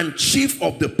 and chief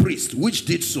of the priests, which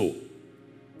did so.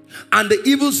 And the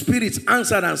evil spirits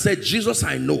answered and said, Jesus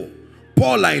I know,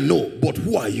 Paul I know, but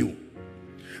who are you?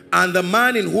 And the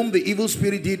man in whom the evil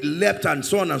spirit did leapt, and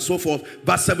so on and so forth.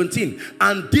 Verse 17.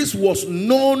 And this was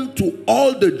known to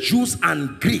all the Jews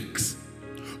and Greeks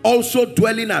also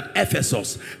dwelling at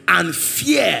Ephesus, and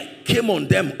fear came on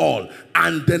them all,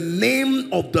 and the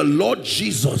name of the Lord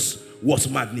Jesus was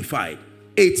magnified.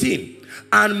 18.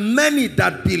 And many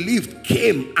that believed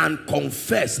came and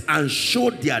confessed and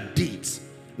showed their deeds.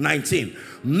 19.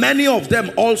 Many of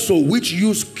them also which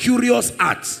used curious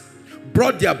arts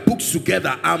brought their books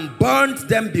together and burnt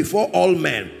them before all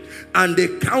men, and they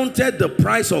counted the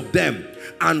price of them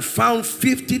and found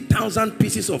 50,000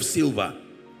 pieces of silver.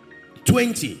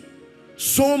 20.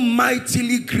 So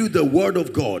mightily grew the word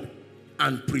of God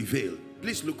and prevailed.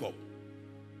 Please look up.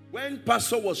 When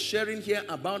Pastor was sharing here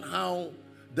about how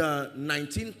the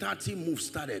 1930 move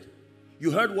started,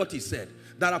 you heard what he said,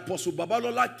 that Apostle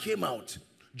Babalola came out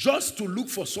just to look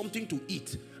for something to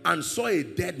eat and saw a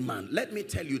dead man. Let me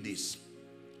tell you this.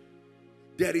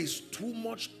 There is too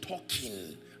much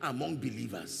talking among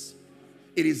believers.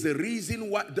 It is the reason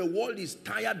why the world is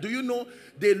tired. Do you know,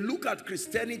 they look at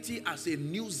Christianity as a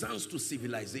nuisance to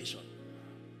civilization,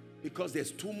 because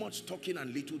there's too much talking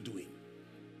and little doing.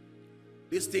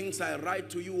 These things I write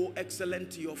to you, O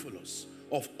excellent Theophilus,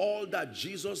 of all that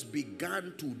Jesus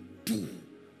began to do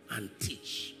and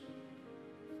teach.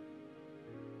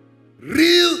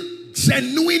 Real,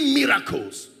 genuine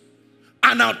miracles,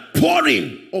 an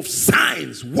outpouring of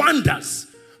signs, wonders,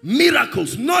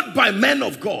 miracles, not by men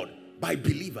of God, by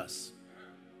believers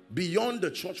beyond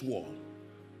the church wall.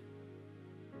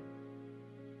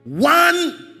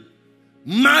 One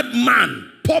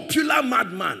madman, popular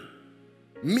madman,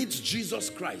 meets Jesus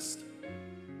Christ,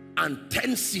 and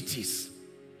 10 cities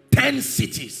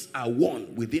are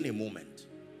won within a moment.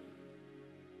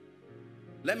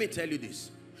 Let me tell you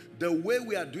this. The way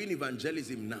we are doing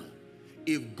evangelism now,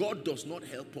 if God does not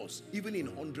help us, even in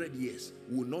 100 years,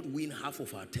 we will not win half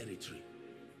of our territory.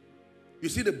 You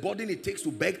see the burden it takes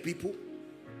to beg people?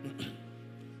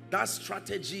 That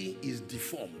strategy is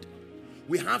deformed.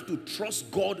 We have to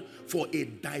trust God for a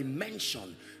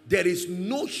dimension. There is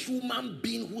no human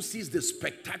being who sees the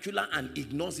spectacular and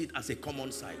ignores it as a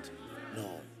common sight.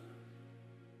 No.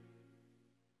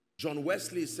 John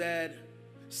Wesley said,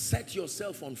 set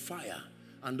yourself on fire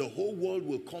and the whole world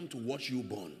will come to watch you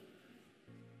burn.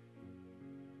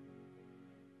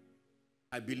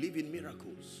 I believe in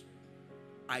miracles.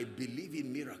 I believe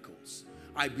in miracles.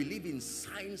 I believe in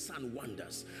signs and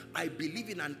wonders. I believe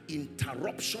in an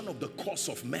interruption of the course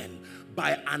of men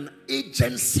by an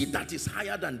agency that is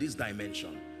higher than this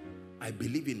dimension. I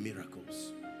believe in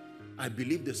miracles. I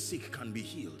believe the sick can be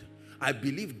healed. I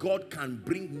believe God can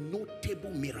bring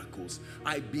notable miracles.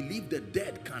 I believe the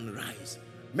dead can rise.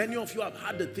 Many of you have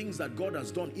heard the things that God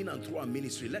has done in and through our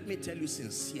ministry. Let me tell you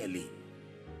sincerely.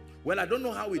 Well, I don't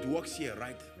know how it works here,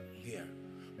 right here.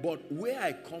 But where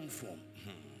I come from,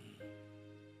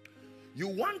 you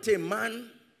want a man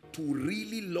to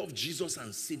really love Jesus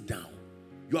and sit down,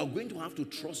 you are going to have to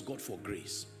trust God for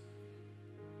grace.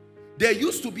 There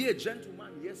used to be a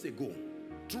gentleman years ago,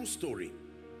 true story.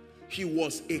 He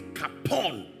was a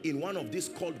capon in one of these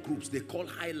cult groups they call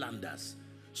Highlanders,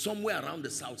 somewhere around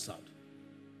the south.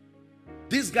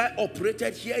 This guy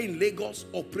operated here in Lagos,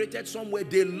 operated somewhere.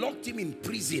 They locked him in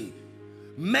prison.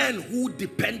 Men who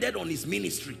depended on his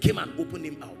ministry came and opened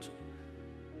him out.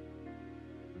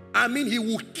 I mean, he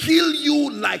would kill you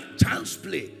like child's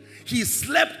play. He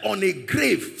slept on a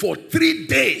grave for 3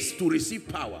 days to receive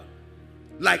power.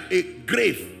 Like a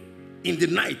grave in the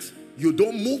night. You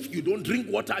don't move, you don't drink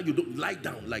water, you don't lie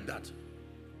down like that.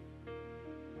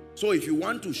 So if you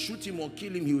want to shoot him or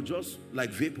kill him, he will just like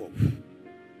vapor.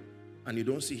 And you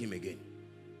don't see him again.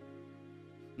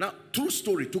 Now, true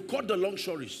story, to cut the long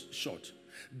story short,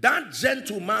 that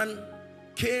gentleman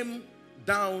came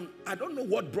down. I don't know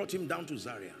what brought him down to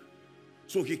Zaria.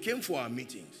 So he came for our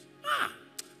meetings.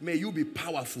 May you be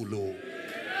powerful, Lord.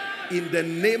 In the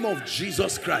name of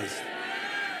Jesus Christ.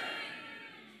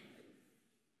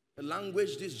 The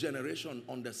language this generation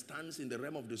understands in the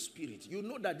realm of the spirit. You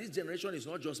know that this generation is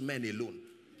not just men alone.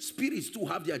 Spirits too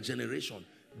have their generation.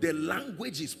 The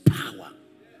language is power.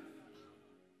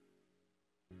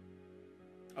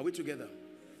 Are we together?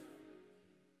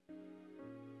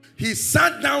 He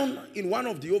sat down in one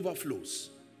of the overflows,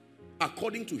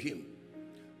 according to him.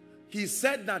 He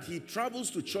said that he travels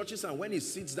to churches, and when he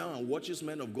sits down and watches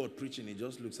men of God preaching, he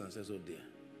just looks and says, oh dear,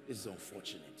 this is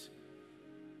unfortunate.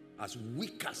 As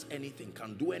weak as anything,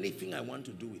 can do anything I want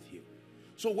to do with him.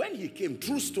 So when he came,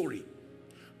 true story,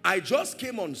 I just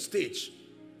came on stage,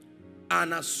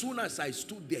 and as soon as I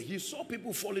stood there, he saw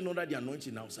people falling under the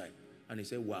anointing outside. And he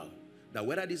said, wow, that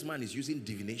whether this man is using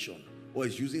divination or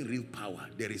is using real power,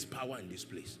 there is power in this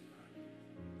place.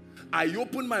 I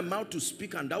opened my mouth to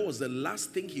speak, and that was the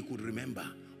last thing he could remember.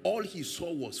 All he saw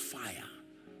was fire.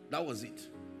 That was it.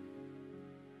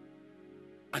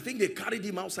 I think they carried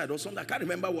him outside or something. I can't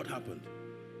remember what happened.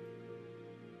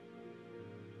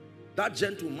 That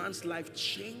gentleman's life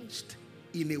changed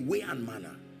in a way and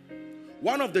manner.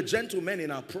 One of the gentlemen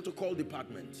in our protocol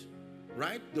department,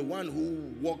 right? The one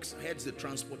who heads the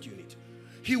transport unit.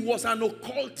 He was an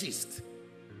occultist.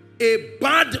 A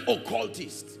bad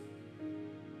occultist.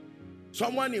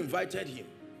 Someone invited him,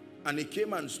 and he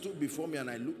came and stood before me, and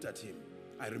I looked at him.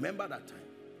 I remember that time.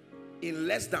 In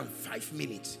less than 5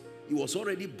 minutes, he was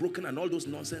already broken, and all those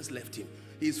nonsense left him.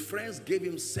 His friends gave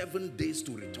him 7 days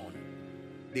to return.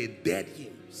 They dared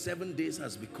him. 7 days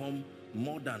has become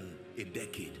more than a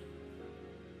decade.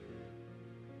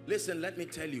 Listen, let me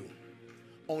tell you,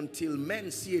 until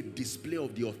men see a display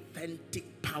of the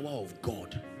authentic power of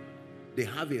God, they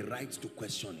have a right to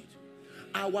question it.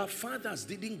 Our fathers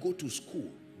didn't go to school,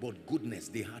 but goodness,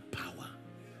 they had power.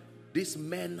 These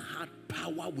men had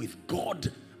power with God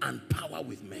and power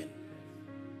with men.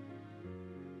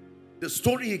 The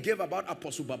story he gave about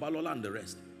Apostle Babalola and the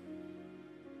rest.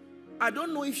 I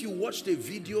don't know if you watched a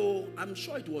video, I'm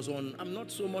sure it was on, I'm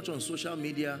not so much on social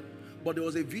media, but there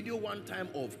was a video one time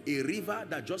of a river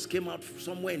that just came out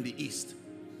somewhere in the east.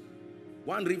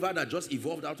 One river that just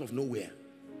evolved out of nowhere.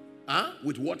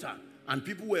 With water. And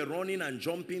people were running and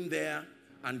jumping there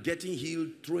and getting healed,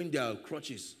 throwing their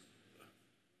crutches.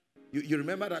 You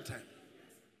remember that time?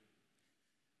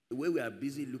 The way we are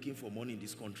busy looking for money in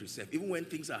this country, even when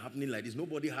things are happening like this,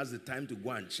 nobody has the time to go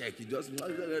and check. You just,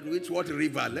 what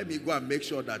river? Let me go and make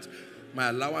sure that my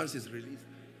allowance is released.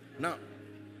 Now,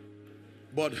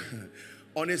 but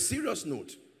on a serious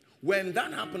note, when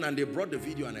that happened and they brought the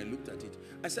video and I looked at it,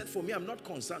 I said, for me, I'm not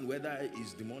concerned whether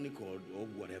it's demonic or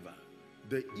whatever.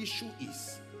 The issue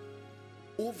is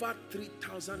over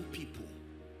 3,000 people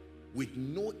with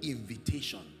no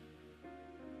invitation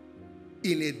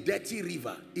in a dirty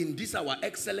river in this our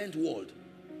excellent world,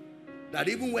 that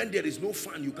even when there is no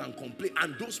fan you can complain,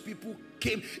 and those people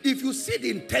came. If you see the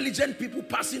intelligent people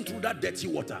passing through that dirty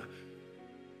water,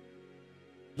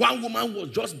 one woman was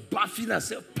just bathing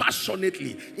herself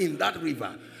passionately in that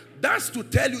river. That's to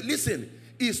tell you, listen,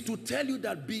 is to tell you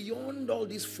that beyond all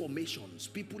these formations,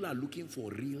 people are looking for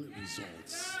real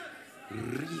results.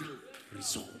 Real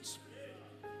results.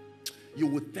 You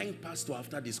would thank Pastor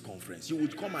after this conference. You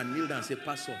would come and kneel down and say,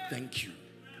 Pastor, thank you.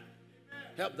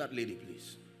 Help that lady,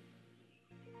 please.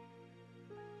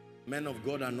 Men of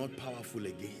God are not powerful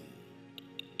again.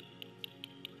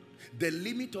 The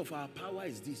limit of our power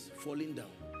is this, falling down.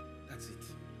 That's it.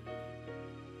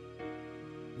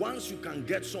 Once you can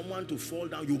get someone to fall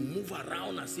down, you move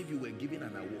around as if you were given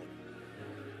an award.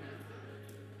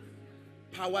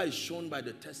 Power is shown by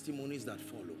the testimonies that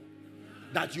follow.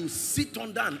 That you sit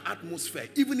under an atmosphere,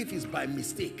 even if it's by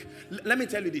mistake. Let me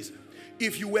tell you this.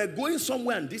 If you were going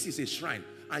somewhere and this is a shrine,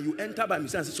 and you enter by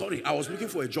mistake and say, sorry, I was looking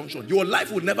for a junction, your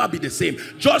life will never be the same.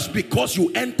 Just because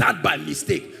you entered by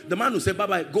mistake. The man will say,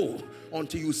 bye-bye, go,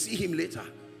 until you see him later.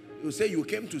 You say, you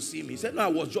came to see me. He said, no, I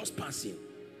was just passing.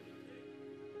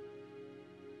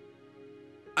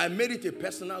 I made it a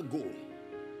personal goal.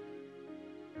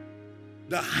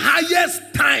 The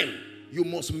highest time you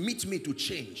must meet me to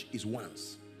change is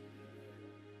once.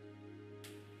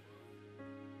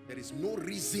 There is no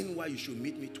reason why you should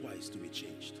meet me twice to be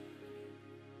changed.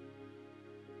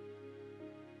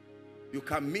 You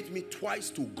can meet me twice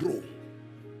to grow.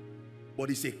 But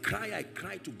it's a cry I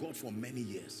cried to God for many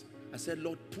years. I said,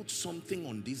 Lord, put something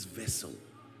on this vessel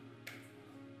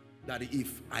that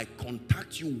if I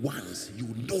contact you once, you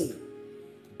know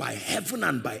by heaven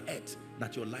and by earth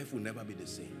that your life will never be the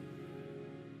same.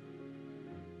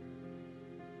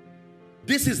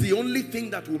 This is the only thing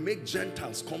that will make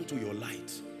Gentiles come to your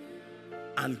light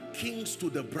and kings to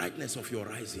the brightness of your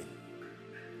rising.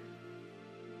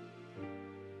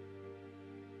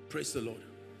 Praise the Lord.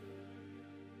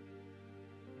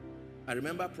 I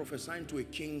remember prophesying to a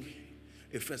king,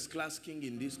 a first-class king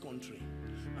in this country,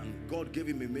 and God gave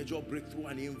him a major breakthrough,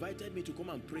 and he invited me to come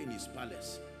and pray in his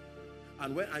palace.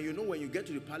 And you know, when you get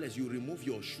to the palace, you remove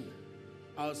your shoe.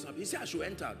 He said I should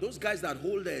enter. Those guys that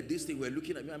hold this thing were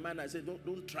looking at me. And man, I said,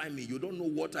 don't try me. You don't know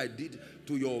what I did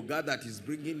to your God that is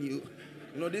bringing you.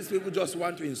 You know, these people just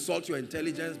want to insult your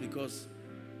intelligence because...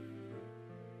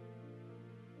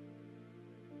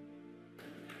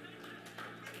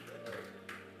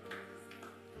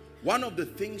 One of the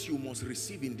things you must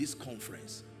receive in this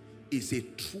conference is a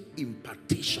true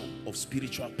impartation of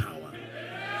spiritual power.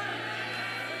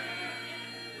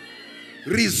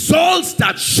 Results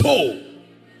that show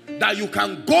that you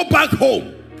can go back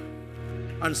home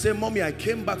and say, Mommy, I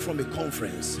came back from a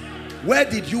conference. Where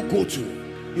did you go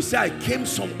to? You say,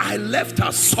 I left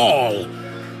as Saul.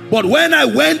 But when I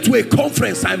went to a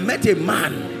conference, I met a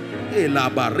man.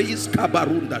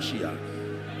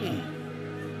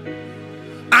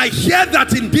 I hear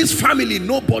that in this family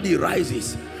nobody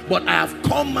rises, but I have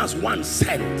come as one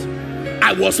sent.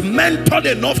 I was mentored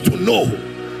enough to know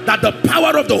that the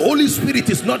power of the Holy Spirit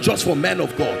is not just for men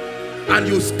of God. And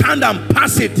you stand and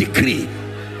pass a decree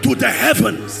to the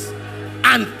heavens,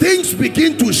 and things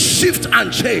begin to shift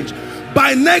and change.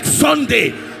 By next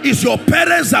Sunday is your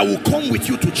parents that will come with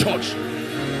you to church.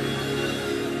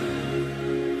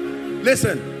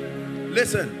 Listen,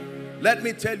 let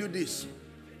me tell you this.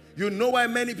 You know why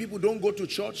many people don't go to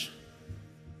church?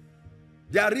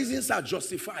 Their reasons are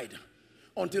justified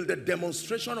until the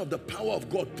demonstration of the power of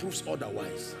God proves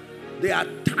otherwise. They are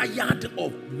tired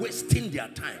of wasting their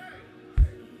time.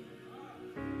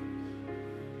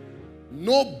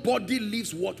 Nobody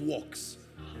lives what works.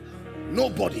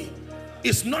 Nobody.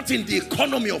 It's not in the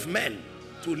economy of men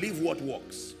to live what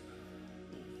works.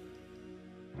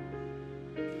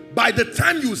 By the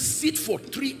time you sit for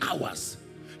 3 hours,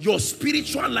 your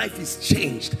spiritual life is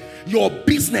changed. Your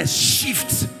business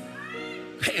shifts.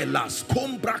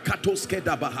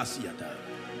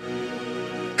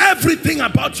 Everything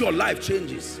about your life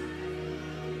changes.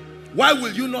 Why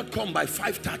will you not come by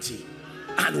 5:30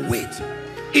 and wait?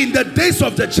 In the days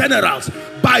of the generals,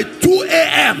 by 2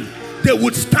 a.m. they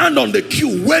would stand on the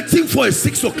queue waiting for a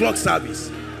 6 o'clock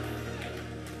service.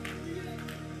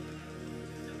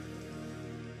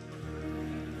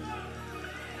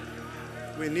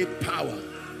 We need power.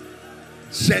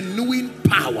 Genuine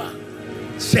power.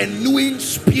 Genuine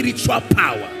spiritual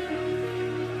power.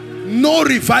 No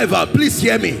revival. Please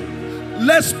hear me.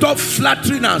 Let's stop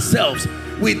flattering ourselves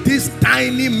with these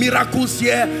tiny miracles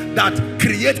here that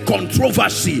create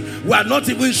controversy. We are not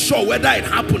even sure whether it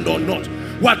happened or not.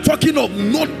 We are talking of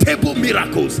notable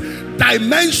miracles,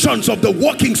 dimensions of the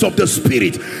workings of the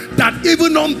Spirit that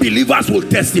even unbelievers will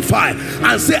testify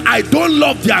and say, I don't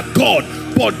love their God,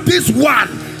 but this one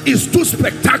is too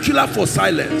spectacular for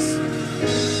silence.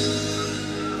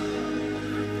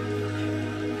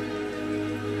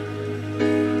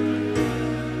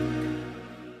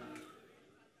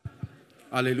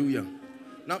 Hallelujah.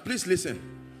 Now please listen.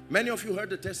 Many of you heard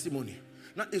the testimony.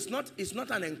 Now it's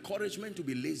not an encouragement to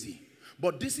be lazy,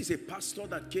 but this is a pastor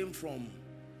that came from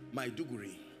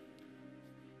Maiduguri,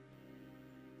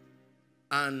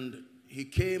 and he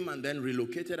came and then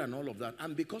relocated and all of that,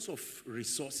 and because of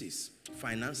resources,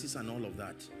 finances and all of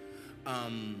that,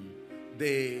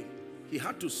 he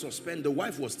had to suspend. The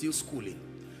wife was still schooling,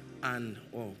 and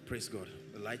oh praise God,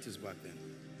 the light is back then.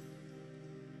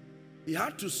 He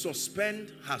had to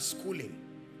suspend her schooling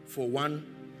for one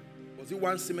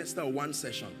semester or one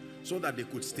session so that they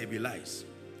could stabilize.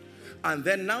 And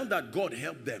then now that God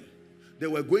helped them, they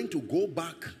were going to go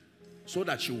back so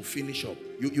that she will finish up.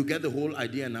 You get the whole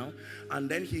idea now? And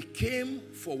then he came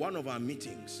for one of our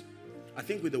meetings, I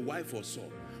think with the wife or so.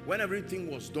 When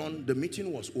everything was done, the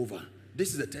meeting was over.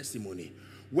 This is the testimony.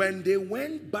 When they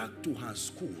went back to her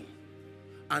school,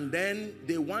 and then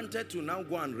they wanted to now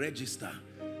go and register,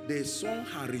 they saw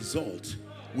her result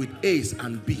with A's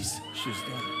and B's. She's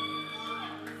done.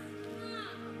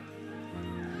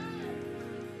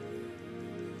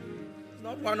 It's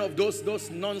not one of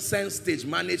those nonsense stage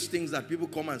managed things that people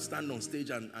come and stand on stage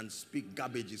and speak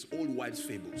garbages, old wives'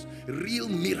 fables. Real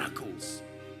miracles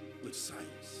with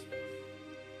signs.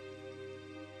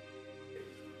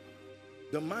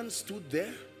 The man stood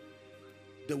there.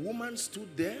 The woman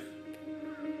stood there.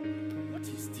 What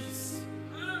is this?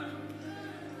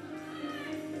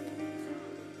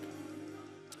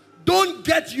 Don't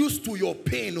get used to your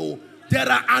pain. Oh, there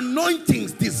are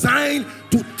anointings designed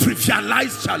to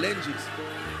trivialize challenges.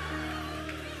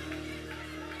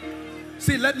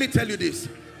 See, let me tell you this.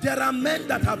 There are men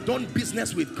that have done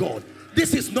business with God.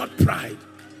 This is not pride.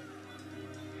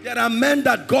 There are men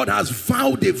that God has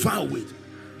vowed a vow with.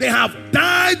 They have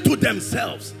died to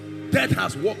themselves. Death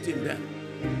has walked in them.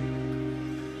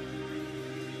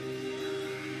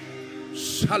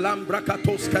 Shalom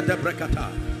brakatos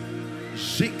kadebrekata.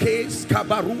 Jikes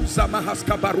kabaruza mahas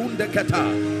kabarunde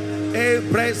keta.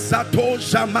 Ebrezato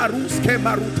jamaruske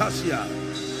marutasia.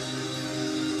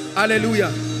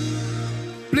 Hallelujah.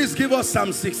 Please give us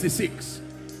Psalm 66.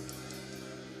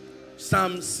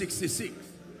 Psalm 66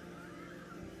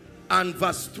 and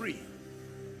verse 3.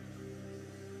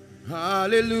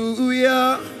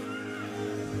 Hallelujah.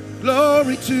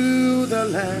 Glory to the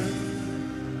Lamb.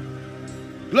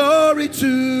 Glory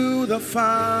to the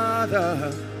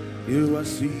Father. You are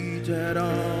seated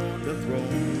on the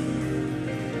throne.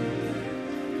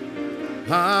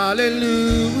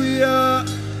 Hallelujah.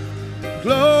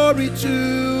 Glory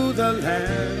to the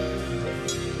Lamb.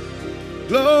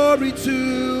 Glory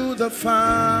to the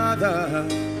Father.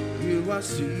 You are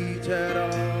seated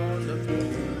on the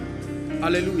throne.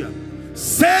 Hallelujah.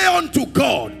 Say unto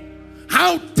God,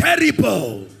 how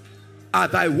terrible are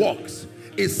thy works.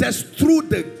 It says, through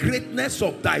the greatness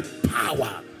of thy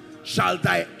power shall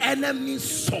thy enemies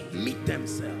submit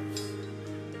themselves.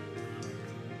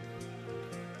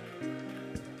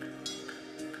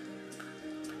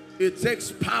 It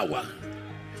takes power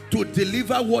to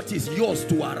deliver what is yours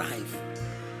to arrive.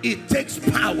 It takes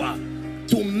power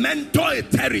to mentor a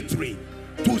territory,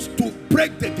 to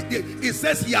break the, it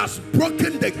says he has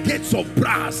broken the gates of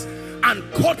brass and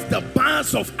cut the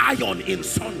bars of iron in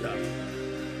sunder.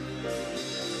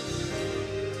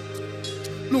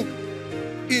 Look,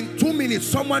 in 2 minutes,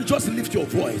 someone just lift your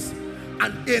voice,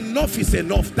 and enough is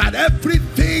enough. That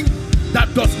everything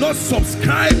that does not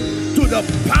subscribe to the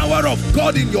power of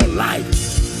God in your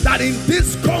life, that in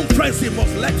this conference he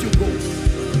must let you go.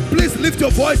 Please lift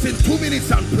your voice in 2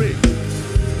 minutes and pray.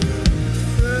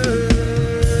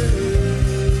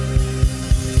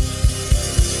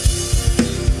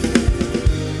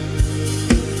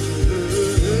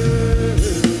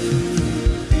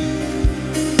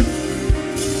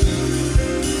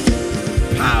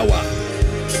 Power,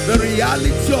 the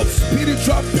reality of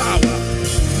spiritual power,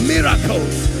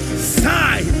 miracles,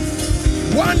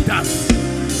 signs, wonders,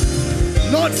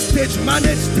 not stage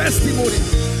managed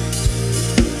testimonies.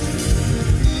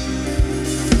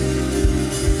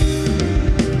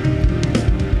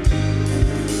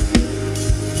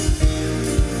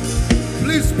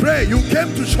 Please pray. You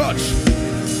came to church.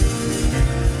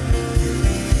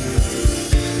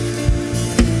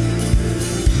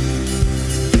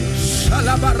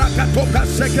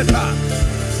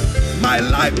 My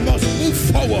life must move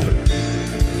forward,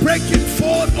 breaking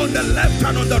forth on the left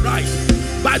and on the right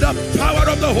by the power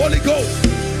of the Holy Ghost.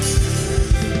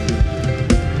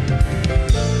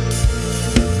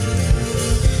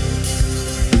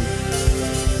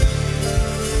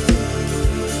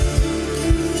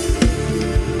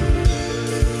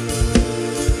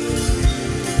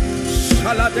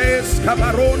 Shalades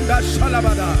kabaronda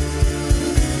shalabada.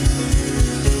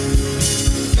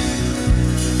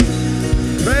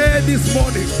 Pray this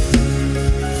morning.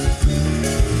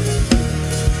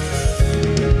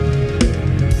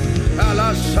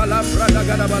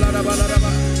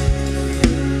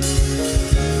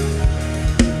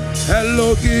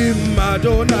 Elohim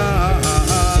Madonna.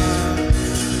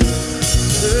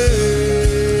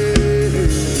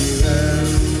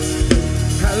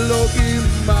 Elohim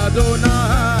Madonna.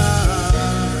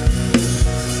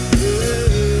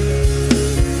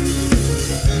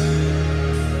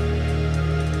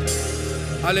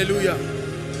 Hallelujah.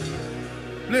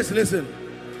 Please listen.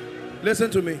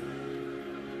 Listen to me.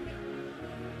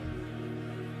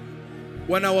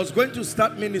 When I was going to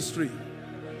start ministry,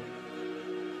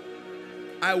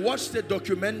 I watched a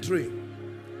documentary,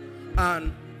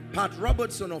 and Pat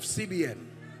Robertson of CBN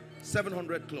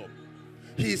 700 Club,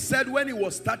 he said when he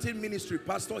was starting ministry,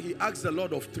 pastor, he asked the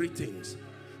Lord of 3 things.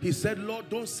 He said, Lord,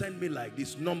 don't send me like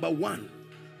this. Number 1,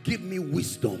 give me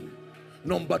wisdom.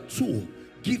 Number 2,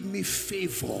 give me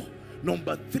favor.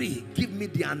 Number 3, give me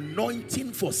the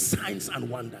anointing for signs and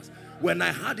wonders. When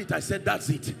I heard it, I said, that's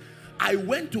it. I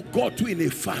went to God too in a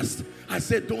fast. I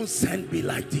said, don't send me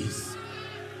like this.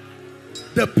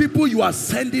 The people you are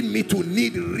sending me to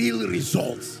need real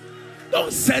results.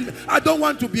 Don't send. I don't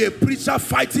want to be a preacher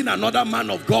fighting another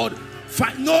man of God.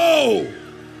 Fight. No.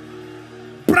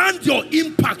 Brand your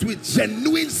impact with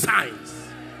genuine signs.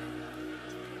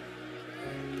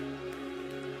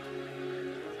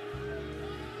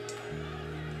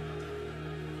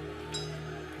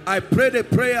 I prayed a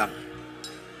prayer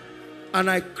and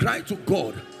I cried to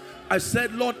God. I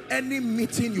said, Lord, any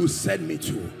meeting you send me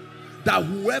to, that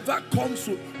whoever comes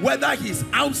to, whether he's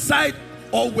outside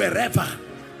or wherever,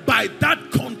 by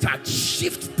that contact,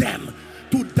 shift them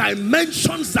to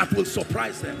dimensions that will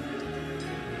surprise them.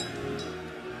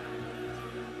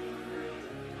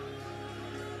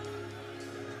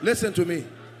 Listen to me.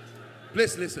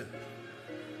 Please listen.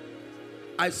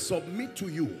 I submit to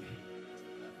you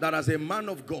that as a man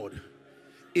of God,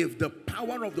 if the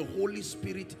power of the Holy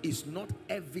Spirit is not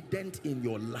evident in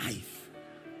your life,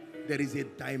 there is a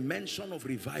dimension of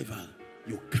revival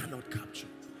you cannot capture.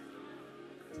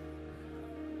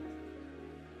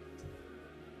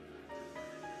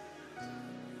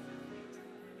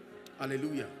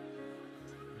 Hallelujah.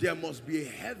 There must be a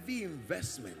heavy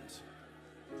investment.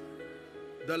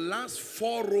 The last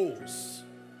 4 rows,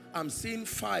 I'm seeing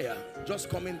fire just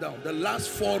coming down. The last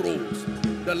 4 rows.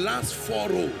 The last 4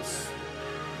 rows.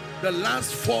 The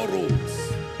last 4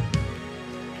 rows.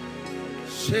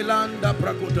 Shelanda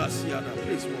Prakodasiana.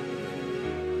 Please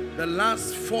move. The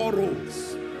last 4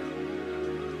 rows.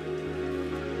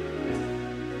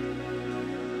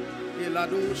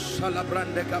 Elado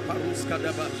Shalabrande Kaparuska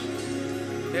Dabash.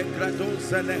 Egrado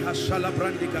Zeleha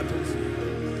Shalabrandi Katosi.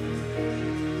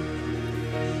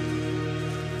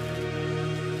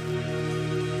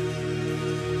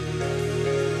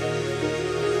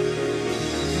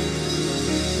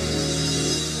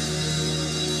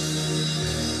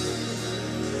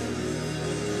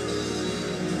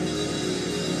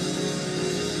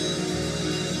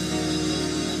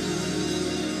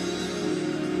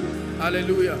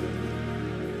 Hallelujah.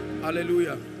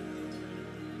 Hallelujah.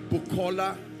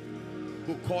 Bukola.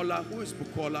 Bukola. Who is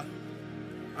Bukola?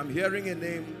 I'm hearing a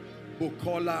name.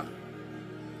 Bukola.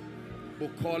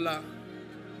 Bukola.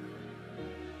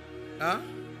 Huh?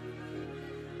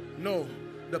 No.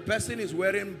 The person is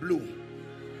wearing blue.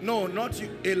 No, not you.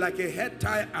 Like a head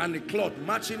tie and a cloth.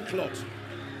 Matching cloth.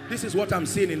 This is what I'm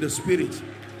seeing in the spirit.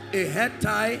 A head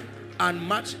tie and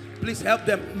match. Please help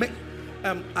them.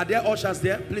 Are there ushers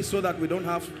there? Please, so that we don't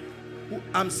have. Who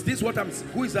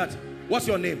is that? What's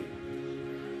your name?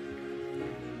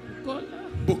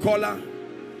 Bukola. Bukola.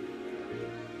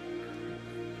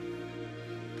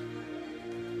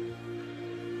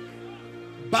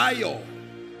 Bayo.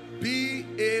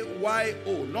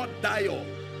 B-A-Y-O. Not Dio.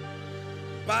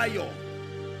 Bayo.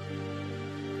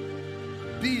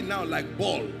 B now like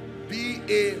ball.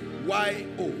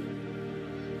 B-A-Y-O.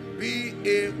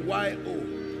 B-A-Y-O.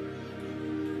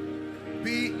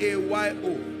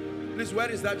 B-A-Y-O. Please, where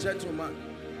is that gentleman?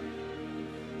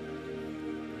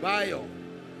 Bayo.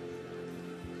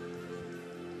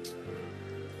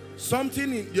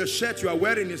 Something in your shirt you are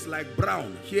wearing is like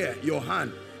brown. Here, your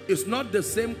hand. It's not the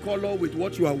same color with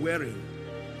what you are wearing.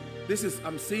 This is,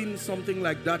 I'm seeing something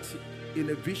like that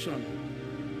in a vision.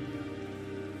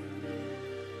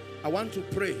 I want to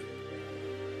pray.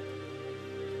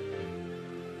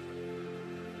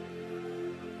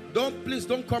 Please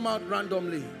don't come out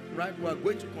randomly. Right? We are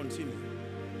going to continue.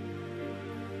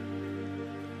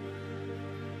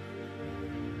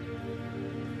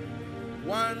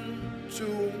 One,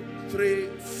 two, three,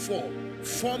 4.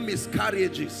 4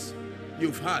 miscarriages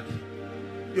you've had.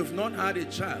 You've not had a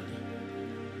child.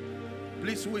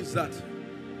 Please, who is that?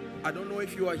 I don't know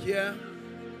if you are here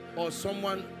or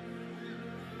someone.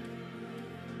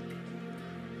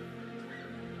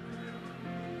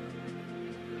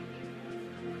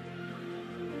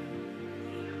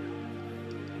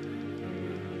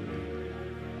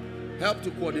 Help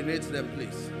to coordinate them,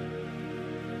 please.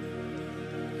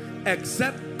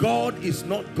 Except God is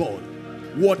not God,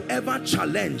 whatever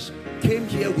challenge came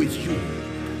here with you,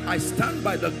 I stand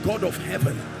by the God of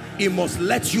heaven. He must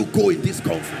let you go in this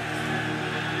conference.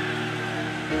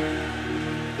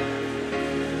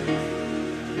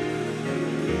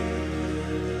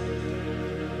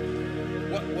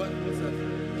 What's that?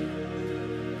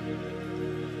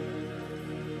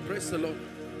 Praise the Lord.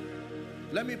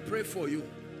 Let me pray for you.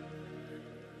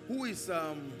 Who is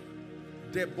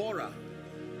Deborah?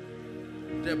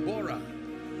 Deborah.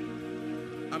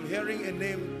 I'm hearing a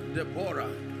name, Deborah.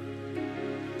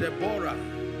 Deborah.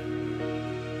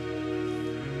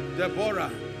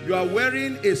 Deborah. You are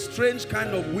wearing a strange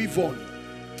kind of weave on.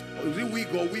 Is it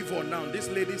wig or weave on now? This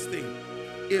lady's thing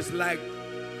is like,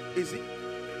 is it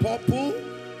purple?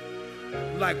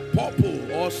 Like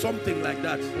purple or something like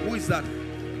that. Who is that?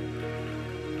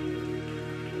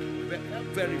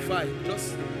 Verify.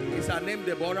 Just, is her name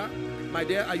Deborah? My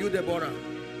dear, are you Deborah?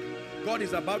 God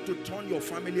is about to turn your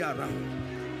family around.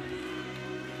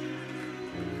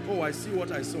 Oh, I see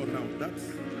what I saw now. That's,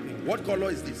 what color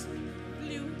is this?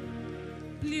 Blue.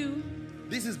 Blue.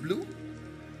 This is blue?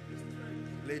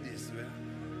 Ladies,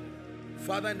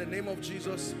 Father, in the name of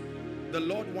Jesus, the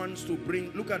Lord wants to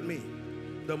bring, look at me,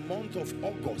 the month of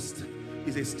August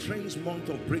is a strange month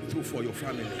of breakthrough for your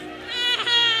family.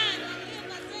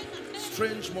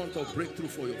 Strange month of breakthrough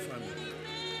for your family.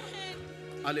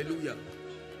 Hallelujah.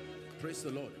 Praise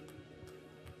the Lord.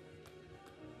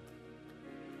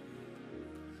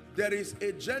 There is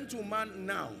a gentleman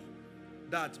now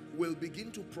that will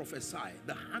begin to prophesy.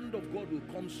 The hand of God will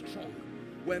come strong.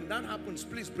 When that happens,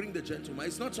 please bring the gentleman.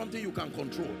 It's not something you can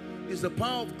control. It's the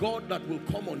power of God that will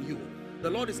come on you. The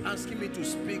Lord is asking me to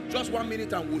speak. Just 1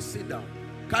 minute and we'll sit down.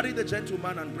 Carry the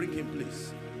gentleman and bring him,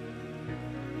 please.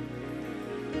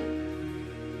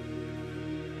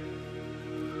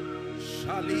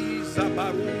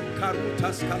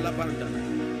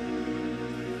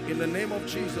 In the name of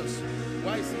Jesus.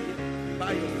 Why is he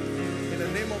by you? In the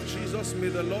name of Jesus, may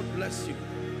the Lord bless you.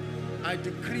 I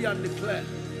decree and declare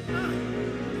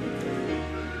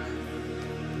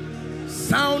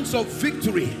sounds of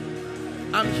victory.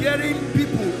 I'm hearing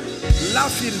people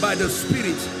laughing by the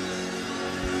Spirit.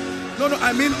 No,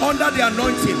 I mean under the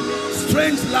anointing.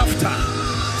 Strange laughter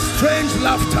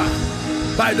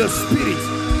by the Spirit.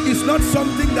 It's not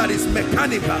something that is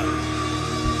mechanical.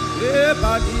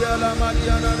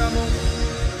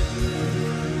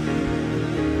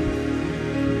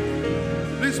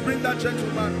 Please bring that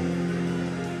gentleman.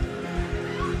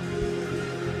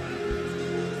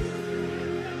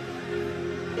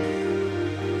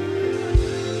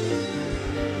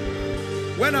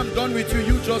 When I'm done with you,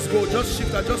 you just go, just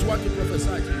shift. I just want to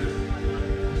prophesy to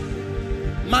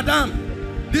you. Madam,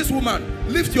 this woman,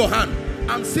 lift your hand.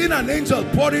 I'm seeing an angel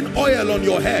pouring oil on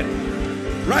your head.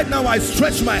 Right now, I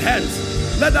stretch my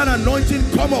hands. Let that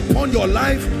anointing come upon your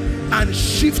life and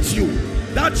shift you.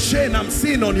 That chain I'm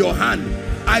seeing on your hand,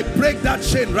 I break that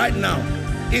chain right now.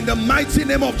 In the mighty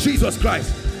name of Jesus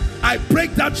Christ, I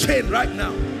break that chain right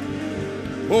now.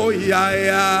 Oh yeah,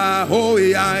 yeah, oh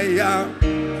yeah, yeah.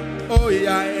 Oh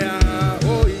yeah, yeah,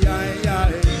 oh yeah,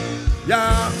 yeah.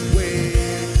 Yahweh.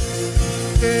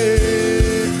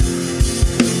 Hey.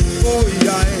 Oh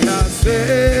yeah, yeah,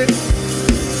 say.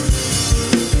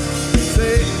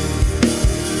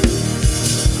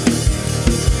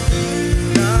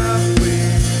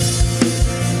 Yahweh.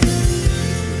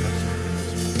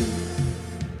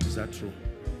 Is that true?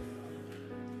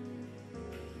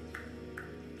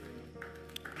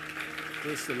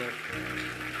 Praise the Lord.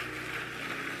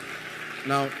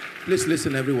 Now, please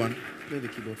listen, everyone. Play the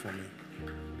keyboard for me.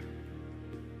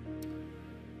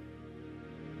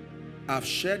 I've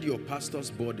shared your pastor's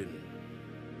burden.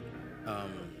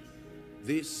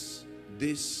 This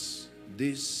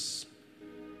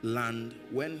land,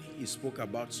 when he spoke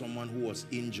about someone who was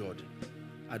injured,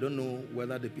 I don't know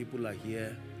whether the people are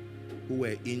here who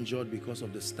were injured because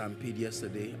of the stampede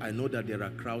yesterday. I know that there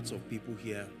are crowds of people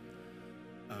here.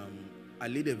 I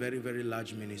lead a very, very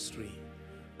large ministry,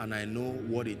 and I know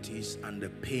what it is and the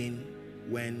pain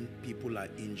when people are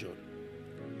injured.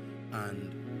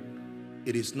 And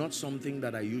it is not something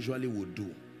that I usually would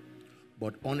do.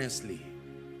 But honestly,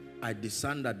 I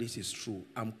discern that this is true.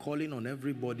 I'm calling on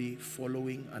everybody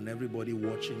following and everybody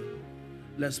watching.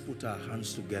 Let's put our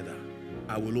hands together.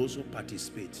 I will also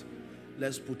participate.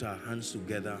 Let's put our hands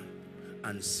together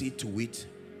and see to it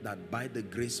that by the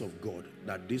grace of God,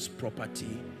 that this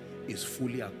property is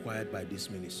fully acquired by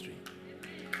this ministry.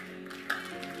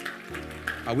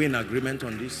 Are we in agreement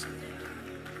on this?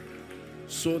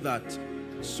 So that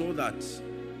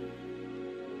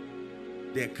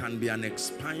there can be an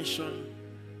expansion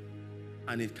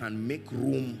and it can make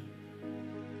room.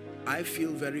 I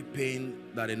feel very pained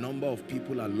that a number of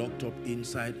people are locked up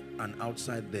inside and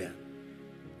outside there.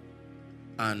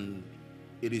 And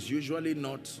it is usually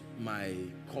not my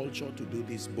culture to do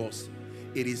this, boss.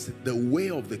 It is the way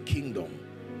of the kingdom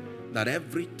that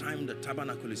every time the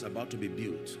tabernacle is about to be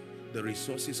built, the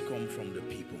resources come from the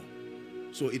people.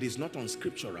 So it is not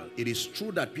unscriptural. It is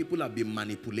true that people have been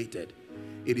manipulated.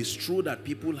 It is true that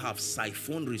people have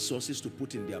siphoned resources to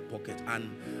put in their pocket.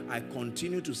 And I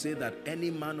continue to say that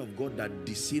any man of God that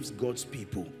deceives God's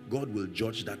people, God will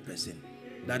judge that person.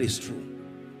 That is true.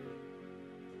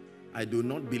 I do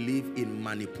not believe in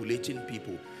manipulating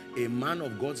people. A man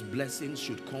of God's blessings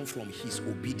should come from his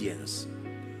obedience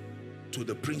to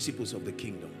the principles of the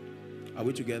kingdom. Are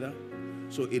we together?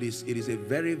 So it is a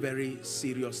very, very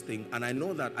serious thing. And I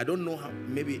know that, I don't know how,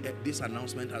 maybe this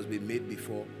announcement has been made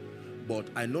before, but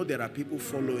I know there are people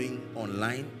following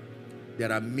online.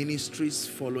 There are ministries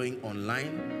following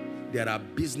online. There are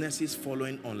businesses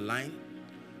following online.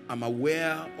 I'm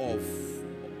aware of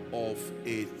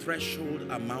a threshold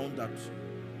amount that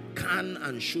can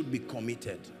and should be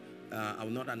committed. I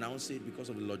will not announce it because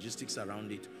of the logistics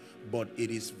around it, but it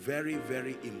is very,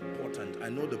 very important. I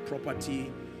know the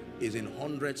property is in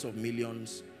hundreds of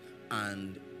millions,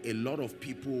 and a lot of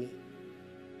people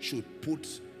should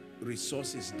put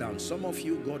resources down. Some of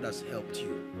you, God has helped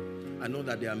you. I know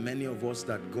that there are many of us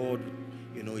that God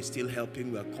you know, is still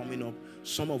helping. We are coming up.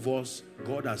 Some of us,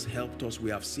 God has helped us. We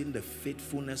have seen the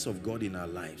faithfulness of God in our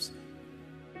lives.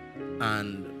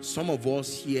 And some of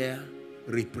us here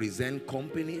represent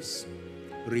companies,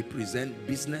 represent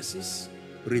businesses,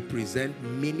 represent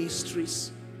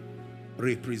ministries,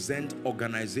 represent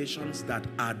organizations that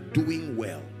are doing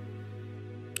well.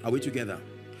 Are we together?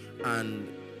 And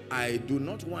I do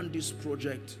not want this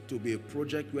project to be a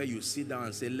project where you sit down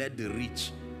and say, let the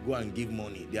rich go and give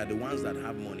money. They are the ones that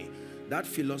have money. That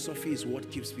philosophy is what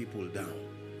keeps people down.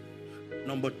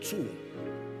 Number two,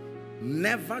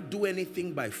 never do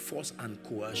anything by force and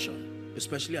coercion,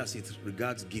 especially as it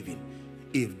regards giving.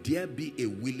 If there be a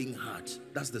willing heart,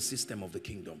 that's the system of the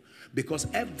kingdom. Because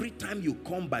every time you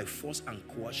come by force and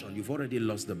coercion, you've already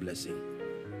lost the blessing.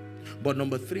 But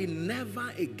number three,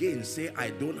 never again say,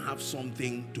 I don't have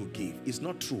something to give. It's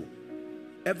not true.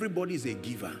 Everybody is a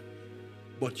giver,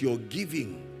 but your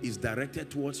giving is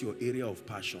directed towards your area of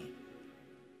passion.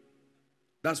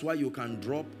 That's why you can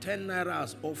drop 10 naira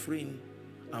as offering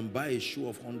and buy a shoe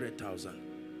of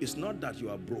 100,000. It's not that you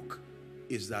are broke.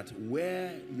 It's that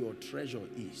where your treasure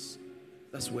is,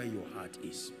 that's where your heart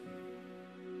is.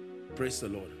 Praise the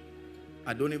Lord.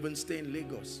 I don't even stay in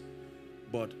Lagos,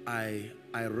 but I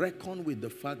reckon with the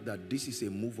fact that this is a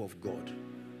move of God.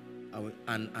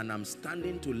 And I'm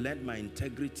standing to lend my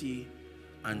integrity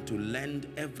and to lend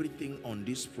everything on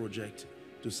this project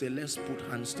to say, let's put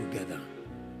hands together.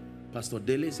 Pastor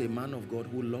Dele is a man of God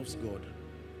who loves God.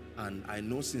 And I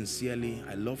know sincerely,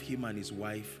 I love him and his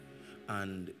wife.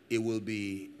 And it will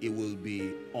be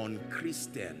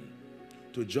un-Christian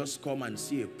to just come and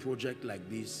see a project like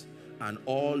this, and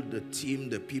all the team,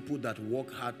 the people that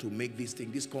work hard to make this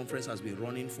thing. This conference has been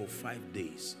running for 5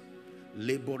 days,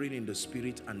 laboring in the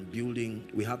spirit and building.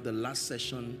 We have the last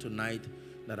session tonight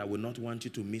that I will not want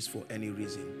you to miss for any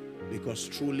reason, because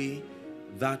truly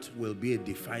that will be a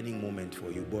defining moment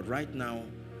for you. But right now,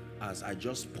 as I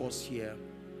just pause here,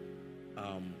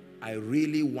 I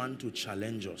really want to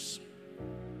challenge us.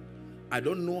 I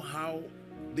don't know how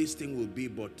this thing will be,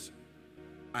 but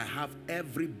I have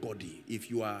everybody. If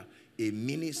you are a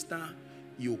minister,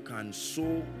 you can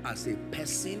sow as a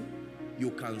person,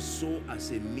 you can sow as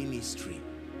a ministry.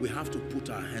 We have to put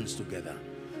our hands together.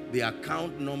 The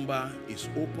account number is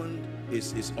opened,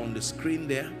 is on the screen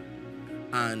there,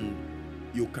 and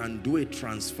you can do a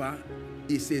transfer.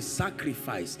 It's a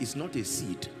sacrifice, it's not a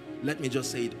seed. Let me just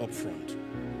say it up front.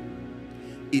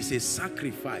 It's a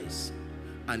sacrifice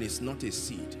and it's not a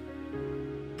seed.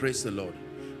 Praise the Lord.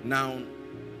 Now,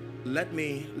 let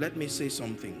me say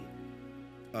something.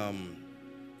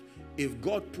 If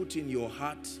God put in your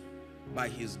heart by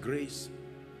his grace,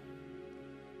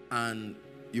 and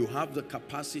you have the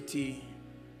capacity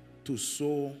to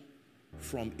sow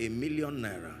from ₦1 million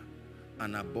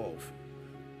and above,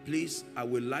 please, I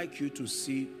would like you to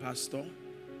see Pastor.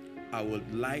 I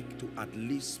would like to at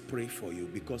least pray for you,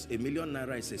 because ₦1 million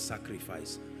is a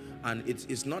sacrifice. And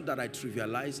it's not that I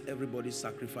trivialize everybody's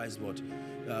sacrifice, but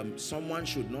someone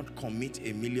should not commit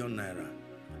 ₦1 million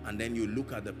and then you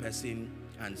look at the person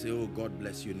and say, oh, God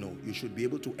bless you. No, you should be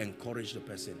able to encourage the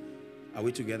person. Are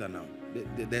we together now?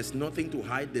 There's nothing to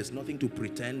hide. There's nothing to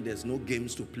pretend. There's no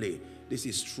games to play. This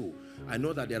is true. I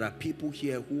know that there are people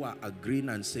here who are agreeing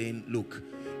and saying, look,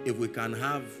 if we can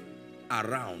have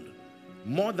around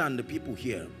more than the people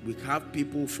here, we have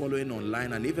people following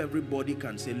online, and if everybody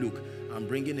can say, look, I'm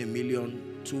bringing $1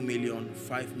 million, 2 million,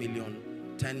 5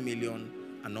 million, 10 million,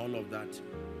 and all of that,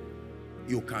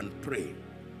 you can pray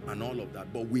and all of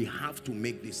that. But we have to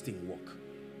make this thing work.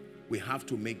 We have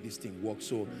to make this thing work.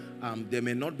 So there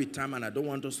may not be time, and I don't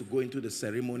want us to go into the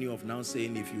ceremony of now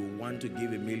saying if you want to give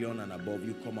 $1 million and above,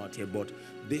 you come out here. But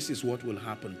this is what will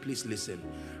happen. Please listen.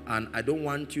 And I don't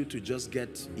want you to just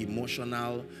get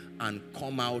emotional and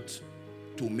come out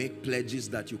to make pledges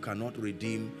that you cannot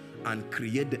redeem and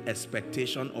create the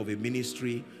expectation of a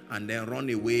ministry and then run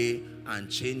away and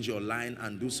change your line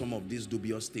and do some of these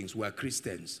dubious things. We are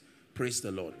Christians. Praise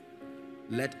the Lord.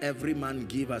 Let every man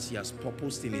give as he has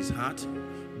purposed in his heart,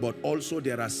 but also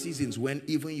there are seasons when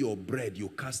even your bread, you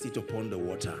cast it upon the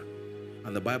water.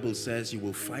 And the Bible says you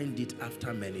will find it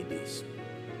after many days.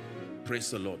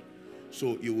 Praise the Lord.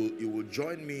 So you will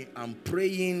join me. I'm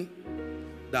praying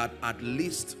that at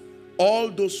least all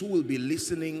those who will be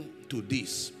listening to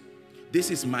this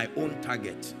is my own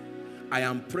target. I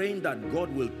am praying that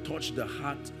God will touch the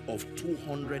heart of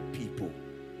 200 people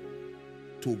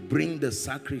to bring the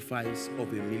sacrifice of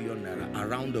 $1 million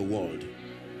around the world.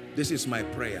 This is my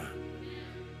prayer.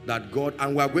 That God,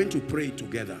 and we are going to pray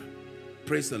together.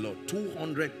 Praise the Lord.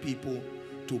 200 people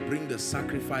to bring the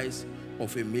sacrifice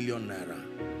of $1 million,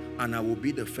 and I will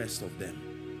be the first of them.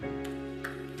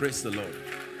 Praise the Lord.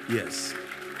 Yes.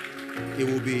 It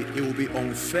will be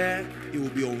unfair. It will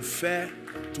be unfair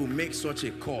to make such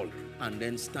a call and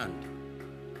then stand.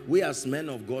 We as men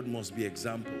of God must be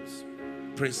examples.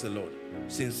 Praise the Lord.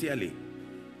 Sincerely.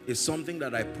 It's something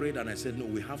that I prayed and I said, no,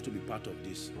 we have to be part of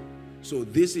this. So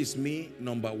this is me,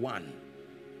 number one.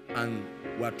 And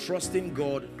we're trusting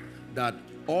God that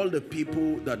all the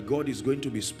people that God is going to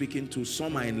be speaking to,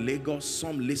 some are in Lagos,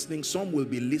 some listening, some will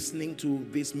be listening to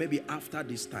this maybe after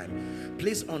this time.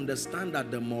 Please understand that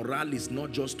the morale is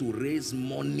not just to raise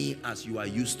money as you are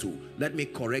used to. Let me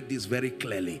correct this very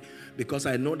clearly, because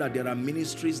I know that there are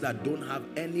ministries that don't have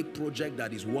any project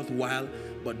that is worthwhile,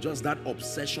 but just that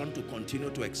obsession to continue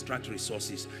to extract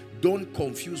resources. Don't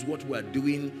confuse what we're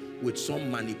doing with some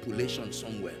manipulation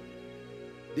somewhere.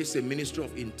 This is a ministry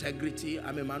of integrity.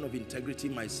 I'm a man of integrity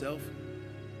myself.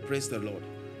 Praise the Lord.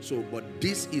 So, but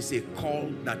this is a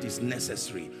call that is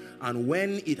necessary. And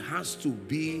when it has to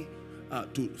be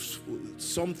to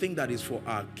something that is for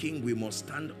our King, we must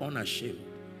stand unashamed.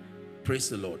 Praise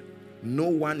the Lord. No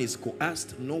one is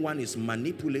coerced. No one is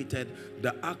manipulated.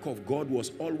 The ark of God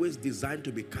was always designed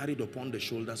to be carried upon the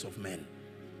shoulders of men.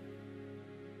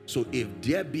 So if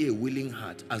there be a willing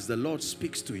heart, as the Lord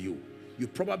speaks to you, you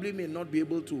probably may not be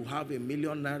able to have ₦1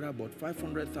 million, but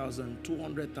 500,000,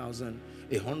 200,000,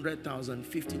 100,000,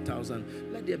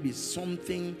 50,000. Let there be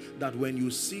something that when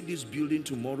you see this building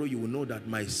tomorrow, you will know that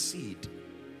my seed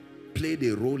played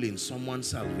a role in someone's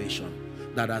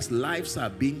salvation. That as lives are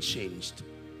being changed,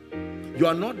 you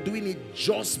are not doing it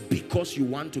just because you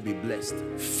want to be blessed.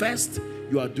 First,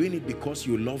 you are doing it because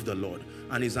you love the Lord.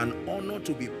 And it's an honor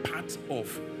to be part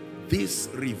of this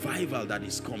revival that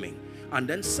is coming. And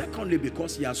then secondly,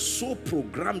 because he has so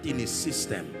programmed in his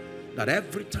system that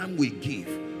every time we give,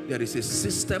 there is a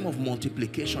system of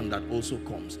multiplication that also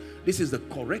comes. This is the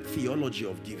correct theology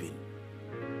of giving.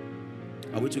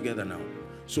 Are we together now?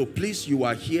 So please, you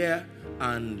are here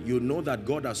and you know that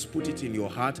God has put it in your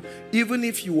heart. Even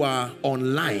if you are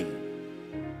online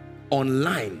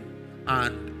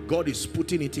and God is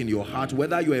putting it in your heart,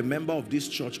 whether you're a member of this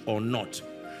church or not,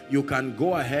 you can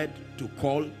go ahead to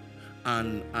call.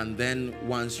 And then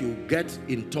once you get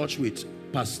in touch with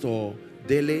Pastor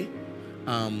Dele,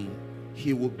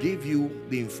 he will give you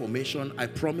the information. I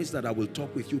promise that I will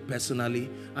talk with you personally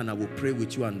and I will pray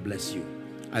with you and bless you.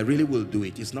 I really will do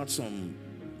it. It's not some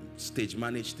stage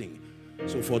managed thing.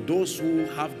 So for those who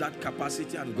have that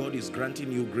capacity and God is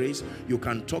granting you grace, you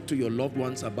can talk to your loved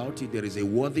ones about it. There is a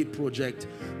worthy project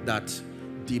that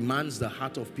demands the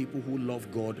heart of people who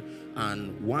love God.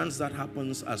 And once that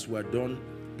happens, as we're done,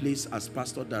 please, as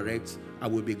pastor directs, I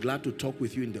will be glad to talk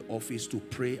with you in the office to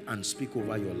pray and speak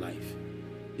over your life.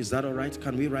 Is that all right?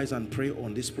 Can we rise and pray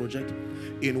on this project?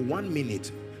 In 1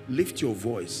 minute, lift your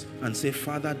voice and say,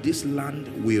 Father, this land,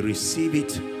 we receive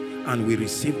it and we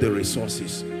receive the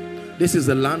resources. This is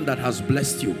the land that has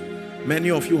blessed you.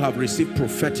 Many of you have received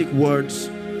prophetic words.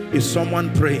 Is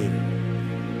someone praying?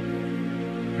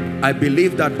 I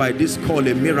believe that by this call,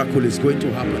 a miracle is going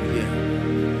to happen here.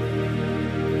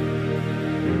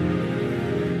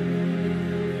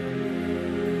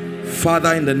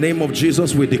 Father, in the name of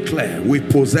Jesus, we declare we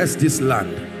possess this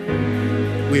land.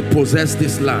 We possess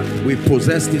this land. We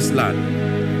possess this land.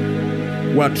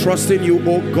 We are trusting you,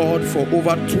 oh God, for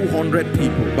over 200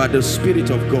 people by the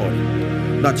Spirit of God,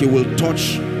 that you will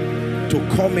touch to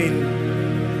come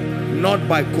in, not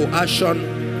by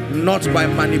coercion, not by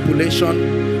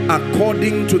manipulation,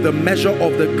 according to the measure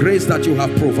of the grace that you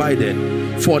have provided,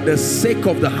 for the sake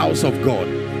of the house of God,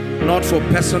 not for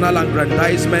personal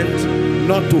aggrandizement,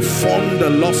 not to fund the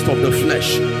lust of the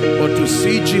flesh, but to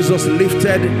see Jesus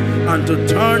lifted and to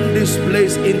turn this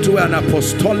place into an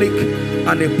apostolic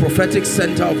and a prophetic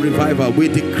center of revival. We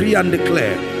decree and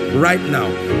declare right now,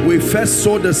 we first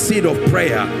sow the seed of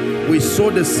prayer, we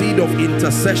sow the seed of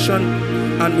intercession,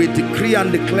 and we decree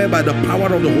and declare by the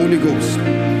power of the Holy Ghost,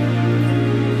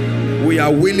 we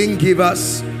are willing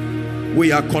givers,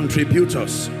 we are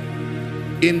contributors,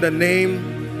 in the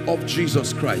name of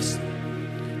Jesus Christ.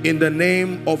 In the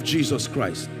name of Jesus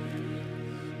Christ.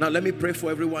 Now let me pray for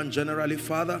everyone generally.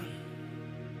 Father,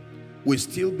 we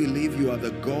still believe you are the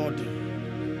God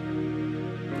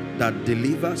that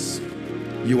delivers.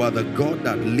 You are the God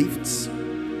that lifts.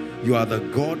 You are the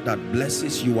God that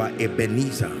blesses. You are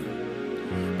Ebenezer.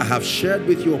 I have shared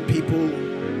with your people,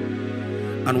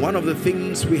 and one of the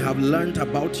things we have learned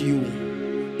about you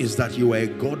is that you are a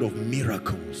God of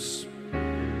miracles.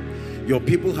 Your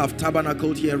people have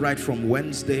tabernacled here right from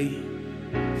Wednesday,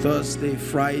 Thursday,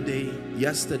 Friday,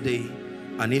 yesterday,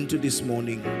 and into this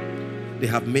morning. They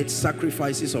have made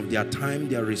sacrifices of their time,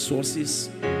 their resources.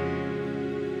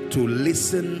 to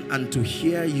listen and to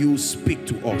hear you speak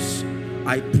to us.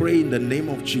 I pray in the name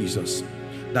of Jesus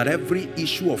that every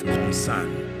issue of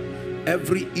concern,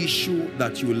 every issue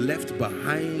that you left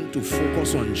behind to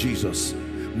focus on Jesus,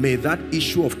 may that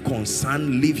issue of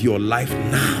concern leave your life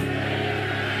now.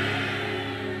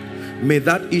 May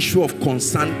that issue of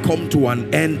concern come to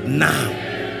an end now.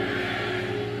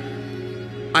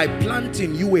 I plant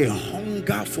in you a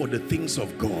hunger for the things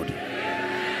of God.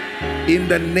 In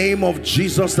the name of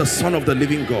Jesus, the Son of the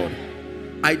living God,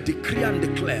 I decree and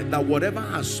declare that whatever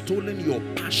has stolen your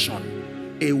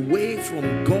passion away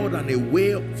from God and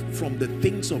away from the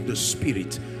things of the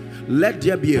Spirit, let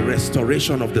there be a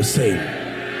restoration of the same.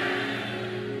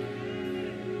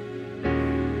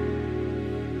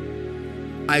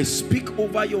 I speak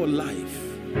over your life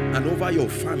and over your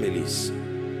families.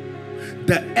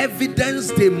 The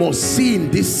evidence they must see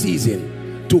in this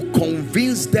season to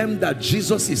convince them that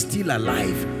Jesus is still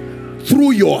alive,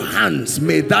 through your hands,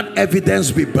 may that evidence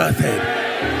be birthed.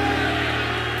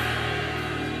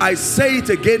 I say it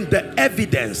again, the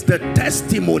evidence, the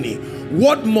testimony,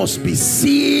 what must be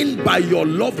seen by your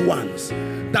loved ones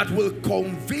that will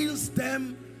convince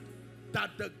them that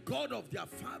the God of their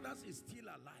fathers is still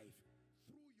alive.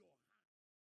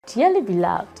 Dearly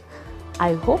beloved,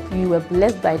 I hope you were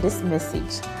blessed by this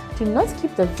message. Do not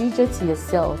keep the video to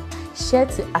yourself. Share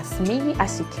to as many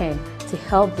as you can to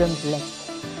help them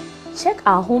bless. Check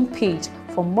our homepage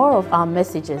for more of our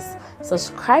messages.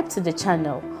 Subscribe to the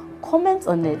channel, comment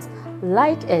on it,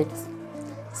 like it.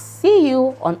 See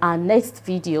you on our next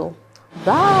video.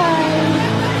 Bye.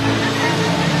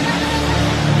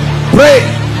 Pray,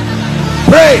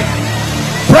 pray,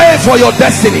 pray for your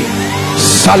destiny.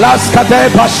 Salaskade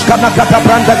bashkanakata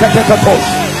branda katekatos.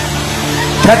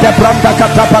 Kede branda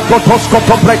katapakotos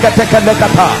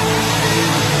kotobreketekelekata.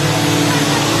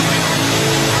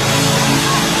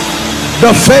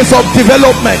 The phase of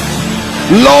development.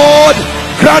 Lord,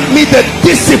 grant me the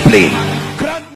discipline